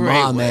catching them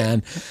on,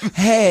 man.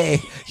 Hey,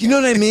 you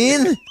know what I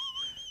mean?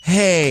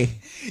 Hey.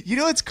 You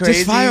know what's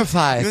crazy? Just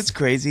fireflies. You know what's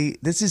crazy?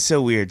 This is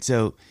so weird.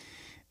 So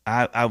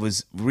I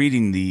was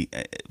reading the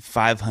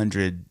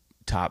 500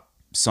 top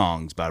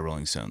songs by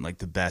Rolling Stone, like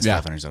the best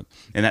 500 songs.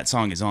 And that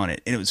song is on it.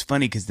 And it was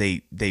funny because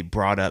they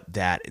brought up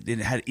that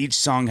each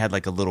song had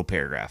like a little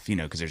paragraph,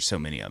 because there's so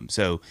many of them.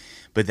 So,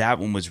 but that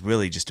one was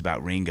really just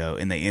about Ringo,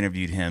 and they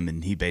interviewed him,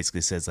 and he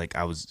basically says like,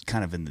 I was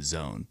kind of in the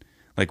zone.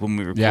 Like when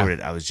we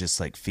recorded, I was just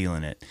like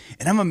feeling it.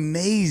 And I'm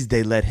amazed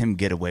they let him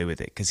get away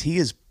with it because he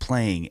is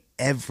playing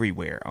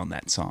everywhere on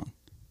that song.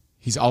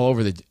 He's all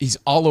over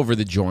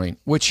the joint,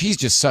 which he's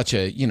just such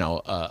a,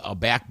 a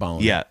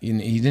backbone. Yeah.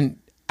 He didn't,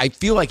 I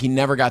feel like he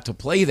never got to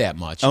play that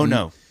much. Oh,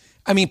 no.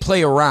 I mean,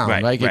 play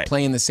around, right?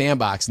 Play in the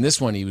sandbox. And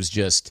this one, he was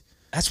just.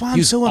 That's why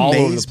I'm so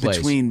amazed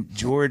between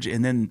George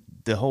and then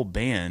the whole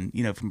band,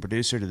 from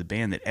producer to the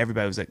band, that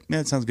everybody was like,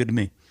 "Yeah, it sounds good to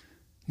me."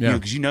 Yeah,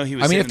 because he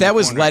was. I mean, if that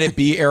was Let It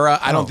Be era,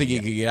 I don't think he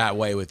could get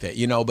away with it,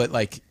 But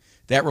like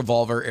that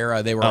Revolver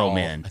era, they were all,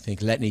 I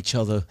think, letting each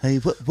other. Hey,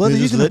 what are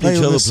you going to play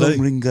on the song,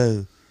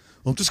 Ringo?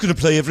 I'm just going to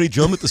play every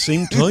drum at the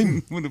same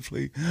time. I'm going to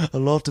play a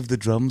lot of the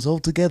drums all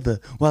together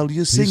while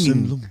you're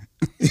singing.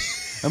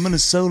 I'm going to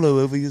solo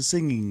over your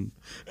singing.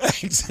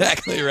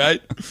 Exactly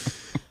right.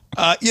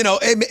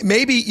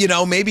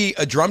 Maybe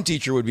a drum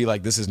teacher would be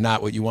like, this is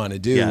not what you want to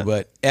do. Yeah.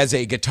 But as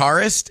a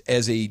guitarist,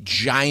 as a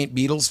giant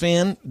Beatles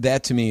fan,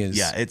 that to me is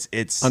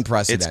it's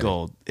unprecedented. It's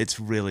gold. It's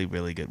really,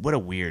 really good. What a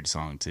weird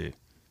song too.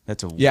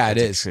 That's a it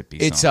is.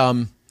 Trippy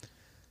song.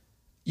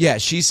 Yeah,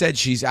 she said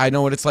I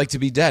know what it's like to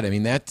be dead. I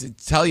mean, that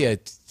tell you,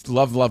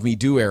 Love Me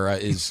Do era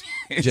is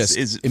just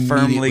is immediately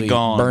firmly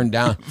gone. burned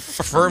down,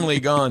 firmly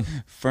gone.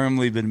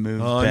 Firmly been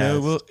moved Oh, past.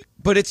 no, well,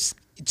 but it's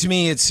to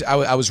me,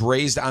 I was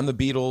raised on the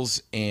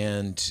Beatles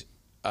and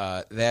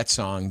that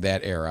song,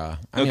 that era.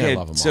 I mean, I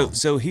love them all.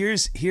 So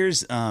here's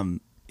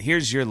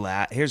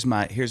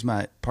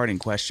my parting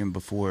question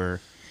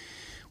before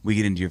we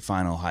get into your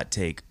final hot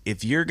take.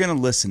 If you're gonna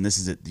listen, this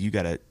is it. You're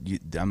gonna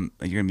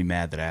be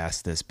mad that I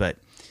asked this, but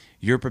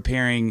you're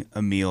preparing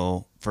a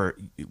meal for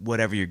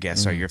whatever your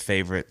guests are, your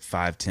favorite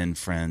 5, 10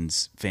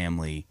 friends,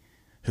 family,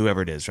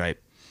 whoever it is, right?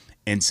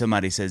 And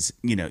somebody says,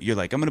 you're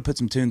like, I'm going to put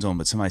some tunes on,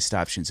 but somebody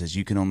stops you and says,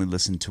 you can only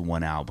listen to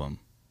one album.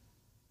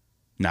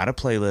 Not a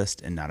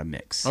playlist and not a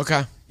mix.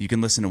 Okay. You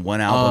can listen to one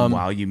album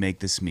while you make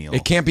this meal.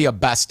 It can't be a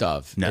best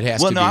of. No. It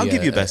has to be I'll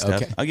give you best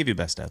okay. of. I'll give you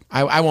best of.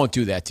 I won't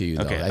do that to you,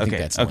 though. Okay, I think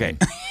that's okay.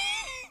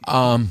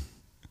 lame.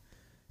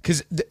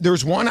 Because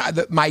there's one,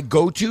 my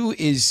go-to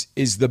is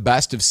the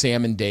best of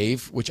Sam and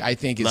Dave, which I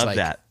think is Love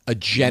that. A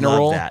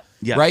general, Love that.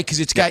 Yep. Right? Because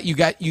it's got you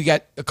got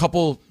a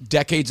couple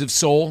decades of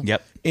soul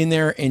in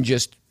there, and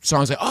just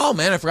songs like, oh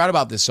man, I forgot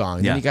about this song.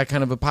 And then you got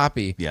kind of a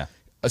poppy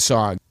a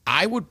song.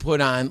 I would put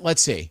on,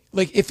 let's see,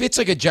 like if it's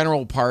like a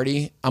general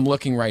party, I'm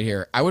looking right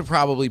here, I would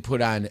probably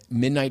put on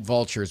Midnight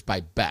Vultures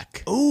by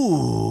Beck.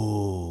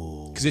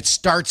 Ooh. Because it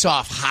starts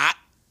off hot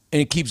and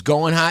it keeps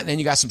going hot, and then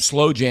you got some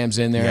slow jams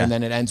in there, and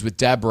then it ends with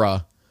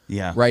Deborah.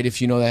 Yeah. Right,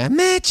 if you know that. I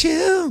met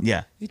you.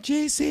 Yeah.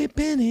 J.C.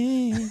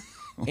 Penney.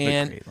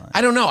 And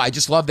I don't know. I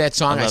just love that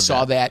song. I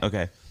saw that.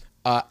 Okay.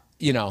 I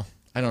don't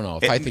know.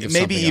 If I think of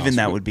maybe something even else,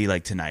 that would be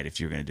like tonight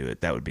if you were going to do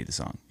it. That would be the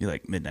song. You're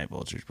like Midnight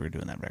Vultures. We're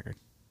doing that record.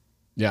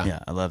 Yeah. Yeah,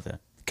 I love that.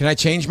 Can I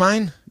change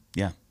mine?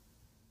 Yeah.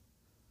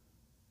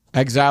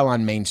 Exile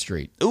on Main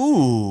Street.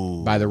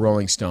 Ooh. By the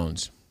Rolling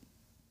Stones.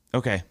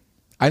 Okay.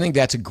 I think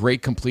that's a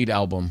great complete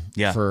album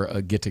Yeah. for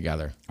a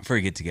get-together. For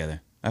a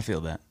get-together. I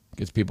feel that.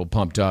 Gets people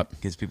pumped up.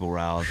 Gets people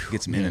riled.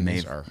 Get some man, MMA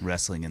these are-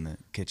 wrestling in the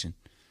kitchen.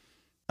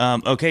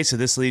 Okay, so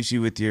this leaves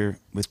you with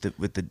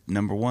the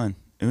number one,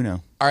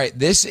 Uno. All right,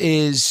 this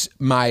is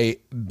my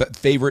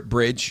favorite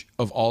bridge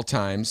of all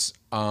times.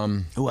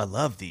 Oh, I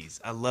love these.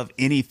 I love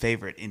any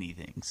favorite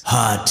anythings.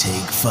 Hot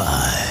take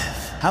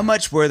 5. How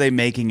much were they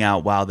making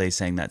out while they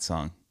sang that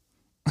song?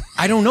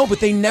 I don't know, but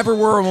they never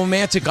were a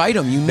romantic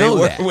item. You know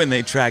they were that. when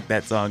they tracked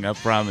that song. I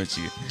promise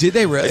you. Did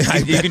they really?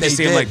 You can just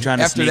see them like trying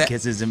to After sneak that-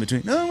 kisses in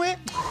between. No way,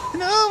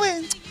 no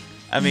way.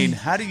 I mean,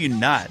 how do you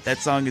not? That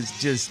song is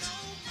just.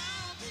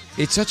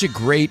 It's such a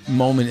great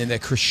moment in the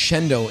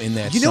crescendo in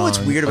that song. You know what's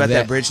weird of about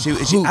that bridge too?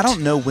 Is hoot. I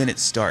don't know when it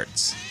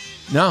starts.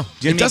 No,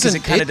 Do you know what I mean? 'Cause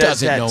it kind of does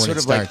doesn't that know when sort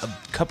it of like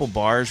starts. a couple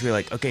bars where you're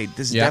like, okay,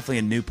 this is Yeah. definitely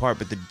a new part,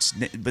 but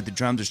the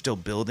drums are still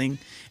building,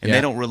 and Yeah.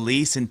 they don't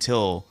release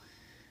until,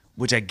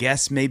 which I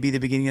guess may be the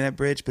beginning of that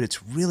bridge, but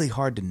it's really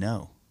hard to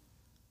know.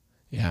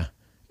 Yeah,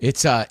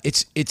 it's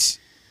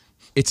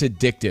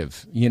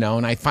addictive, you know.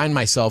 And I find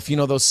myself, you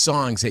know, those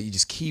songs that you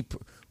just keep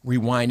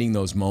rewinding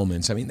those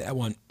moments. I mean, that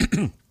one,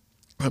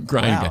 I'm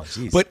crying. Wow, again.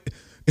 jeez. But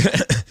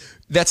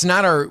that's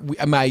not our.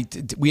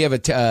 We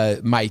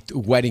have my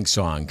wedding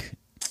song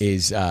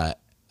is "You're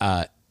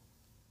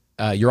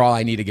All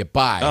I Need to Get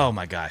By." Oh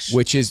my gosh!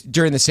 Which is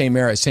during the same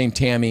era, same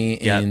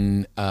Tammy Yep.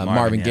 and Marvin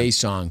Marvin, Gaye yeah.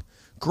 song.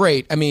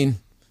 Great. I mean,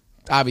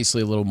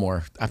 obviously a little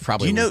more. I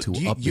probably You a know, little too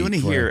upbeat you want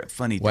to for hear a a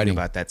funny thing wedding.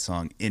 about that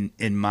song? In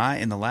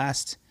the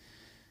last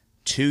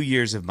 2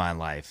 years of my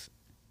life,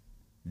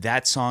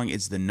 that song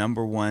is the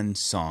number one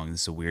song.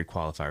 This is a weird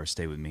qualifier.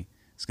 Stay with me.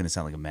 It's going to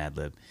sound like a Mad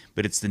Lib,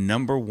 but it's the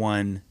number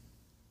one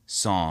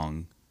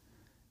song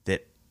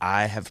that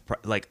I have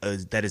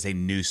that is a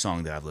new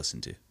song that I've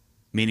listened to.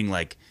 Meaning,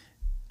 like,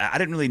 I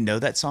didn't really know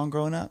that song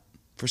growing up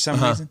for some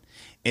reason,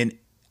 and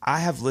I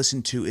have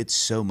listened to it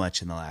so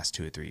much in the last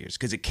 2 or 3 years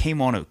because it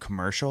came on a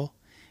commercial,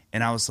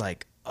 and I was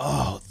like,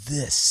 "Oh,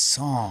 this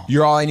song."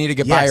 You're All I Need to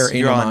Get By or Ain't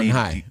You're No All I Mountain Need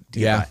High. to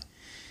Get By.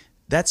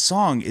 That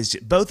song is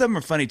both of them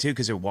are funny too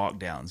because they're walk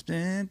downs.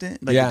 Like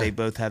they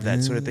both have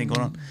that sort of thing going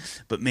on.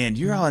 But man,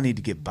 You're All I Need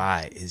to Get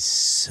By is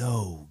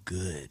so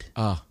good.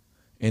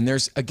 And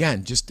there's,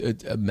 again, just a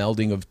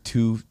melding of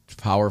two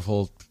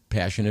powerful,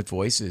 passionate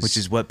voices. Which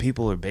is what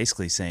people are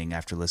basically saying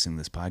after listening to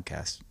this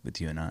podcast with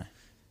you and I.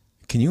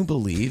 Can you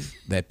believe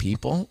that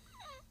people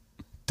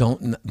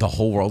the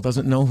whole world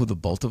doesn't know who the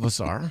both of us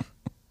are?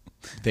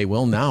 They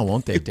will now,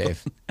 won't they,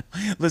 Dave?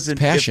 Listen,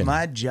 Passion if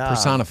my job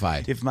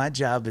personified. If my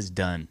job is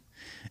done,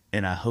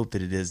 and I hope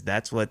that it is,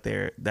 that's what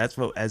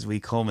as we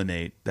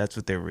culminate, that's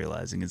what they're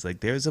realizing is like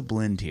there's a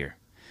blend here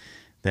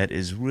that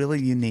is really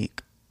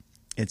unique.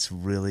 It's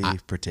really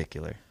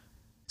particular.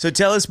 So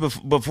tell us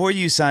before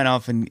you sign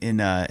off and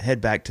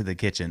head back to the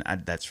kitchen.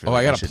 That's really.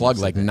 I got to shouldn't plug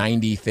have like said that.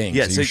 90 things.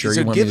 Yeah, Are you sure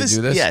you want give me to us,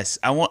 do this? Yes,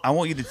 I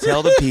want you to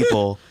tell the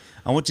people.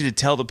 I want you to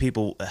tell the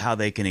people how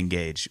they can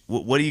engage.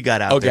 What do you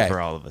got out there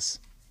for all of us?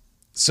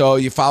 So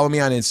you follow me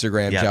on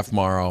Instagram, Yep. Jeff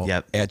Mauro,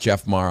 Yep. at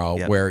Jeff Mauro,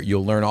 Yep. where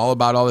you'll learn all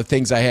about all the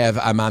things I have.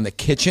 I'm on the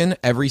kitchen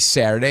every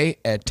Saturday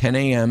at 10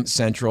 a.m.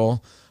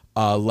 Central,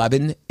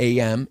 11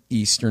 a.m.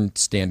 Eastern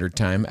Standard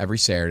Time every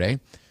Saturday.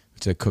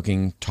 It's a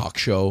cooking talk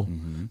show,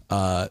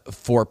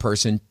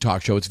 4-person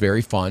talk show. It's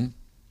very fun.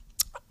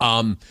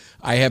 I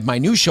have my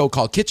new show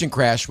called Kitchen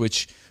Crash,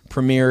 which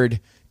premiered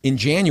in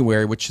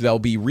January, which they'll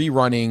be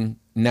rerunning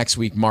next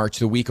week,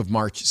 the week of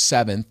March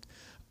 7th.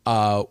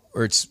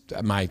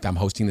 I'm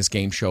hosting this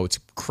game show. It's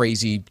a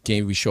crazy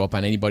game. We show up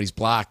on anybody's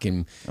block,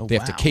 and they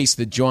have to case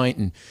the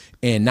joint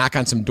and knock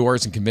on some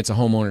doors and convince a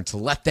homeowner to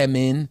let them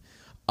in,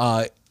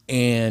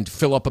 and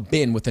fill up a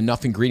bin with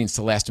enough ingredients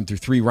to last them through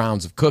 3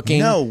 rounds of cooking.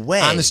 No way.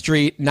 On the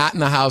street, not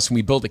in the house. And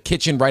we build a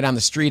kitchen right on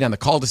the street, on the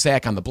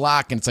cul-de-sac, on the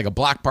block, and it's like a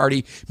block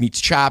party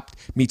meets Chopped,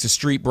 meets a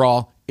street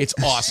brawl. It's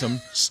awesome.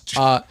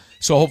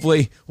 So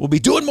hopefully we'll be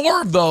doing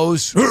more of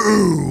those.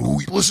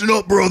 Listen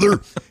up,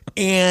 brother.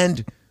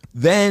 And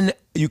then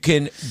you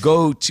can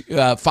go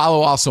to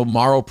follow also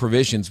Mauro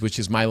Provisions, which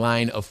is my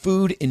line of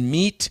food and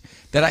meat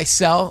that I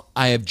sell.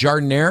 I have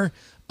Jardiniere,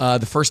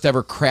 the first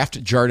ever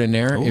craft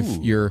Jardiniere.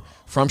 If you're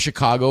from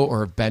Chicago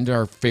or have been to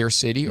our fair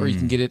city, or you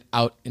can get it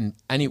out in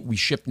we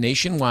ship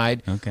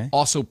nationwide. Okay.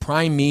 Also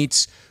prime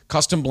meats,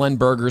 custom blend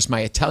burgers,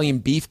 my Italian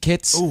beef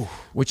kits,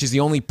 which is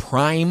the only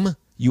prime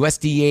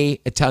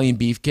USDA Italian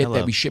beef kit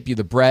that we ship you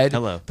the bread,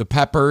 the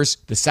peppers,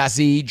 the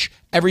sausage,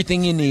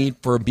 everything you need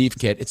for a beef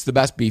kit. It's the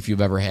best beef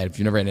you've ever had. If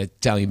you've never had an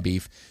Italian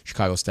beef,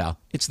 Chicago style,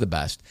 it's the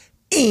best.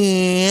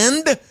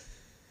 And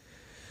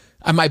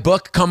my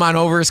book, Come On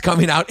Over, is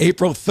coming out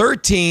April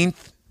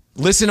 13th.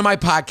 Listen to my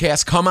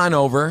podcast, Come On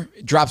Over.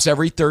 It drops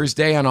every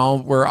Thursday on all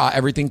where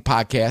everything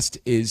podcast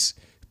is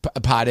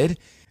potted.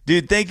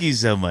 Dude, thank you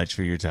so much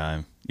for your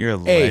time. You're a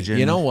legend.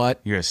 You know what?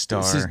 You're a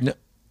star.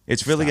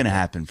 It's really going to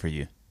happen for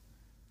you.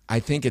 I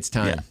think it's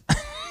time.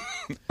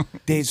 Yeah.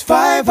 These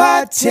 5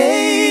 hot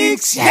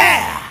takes,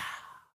 yeah!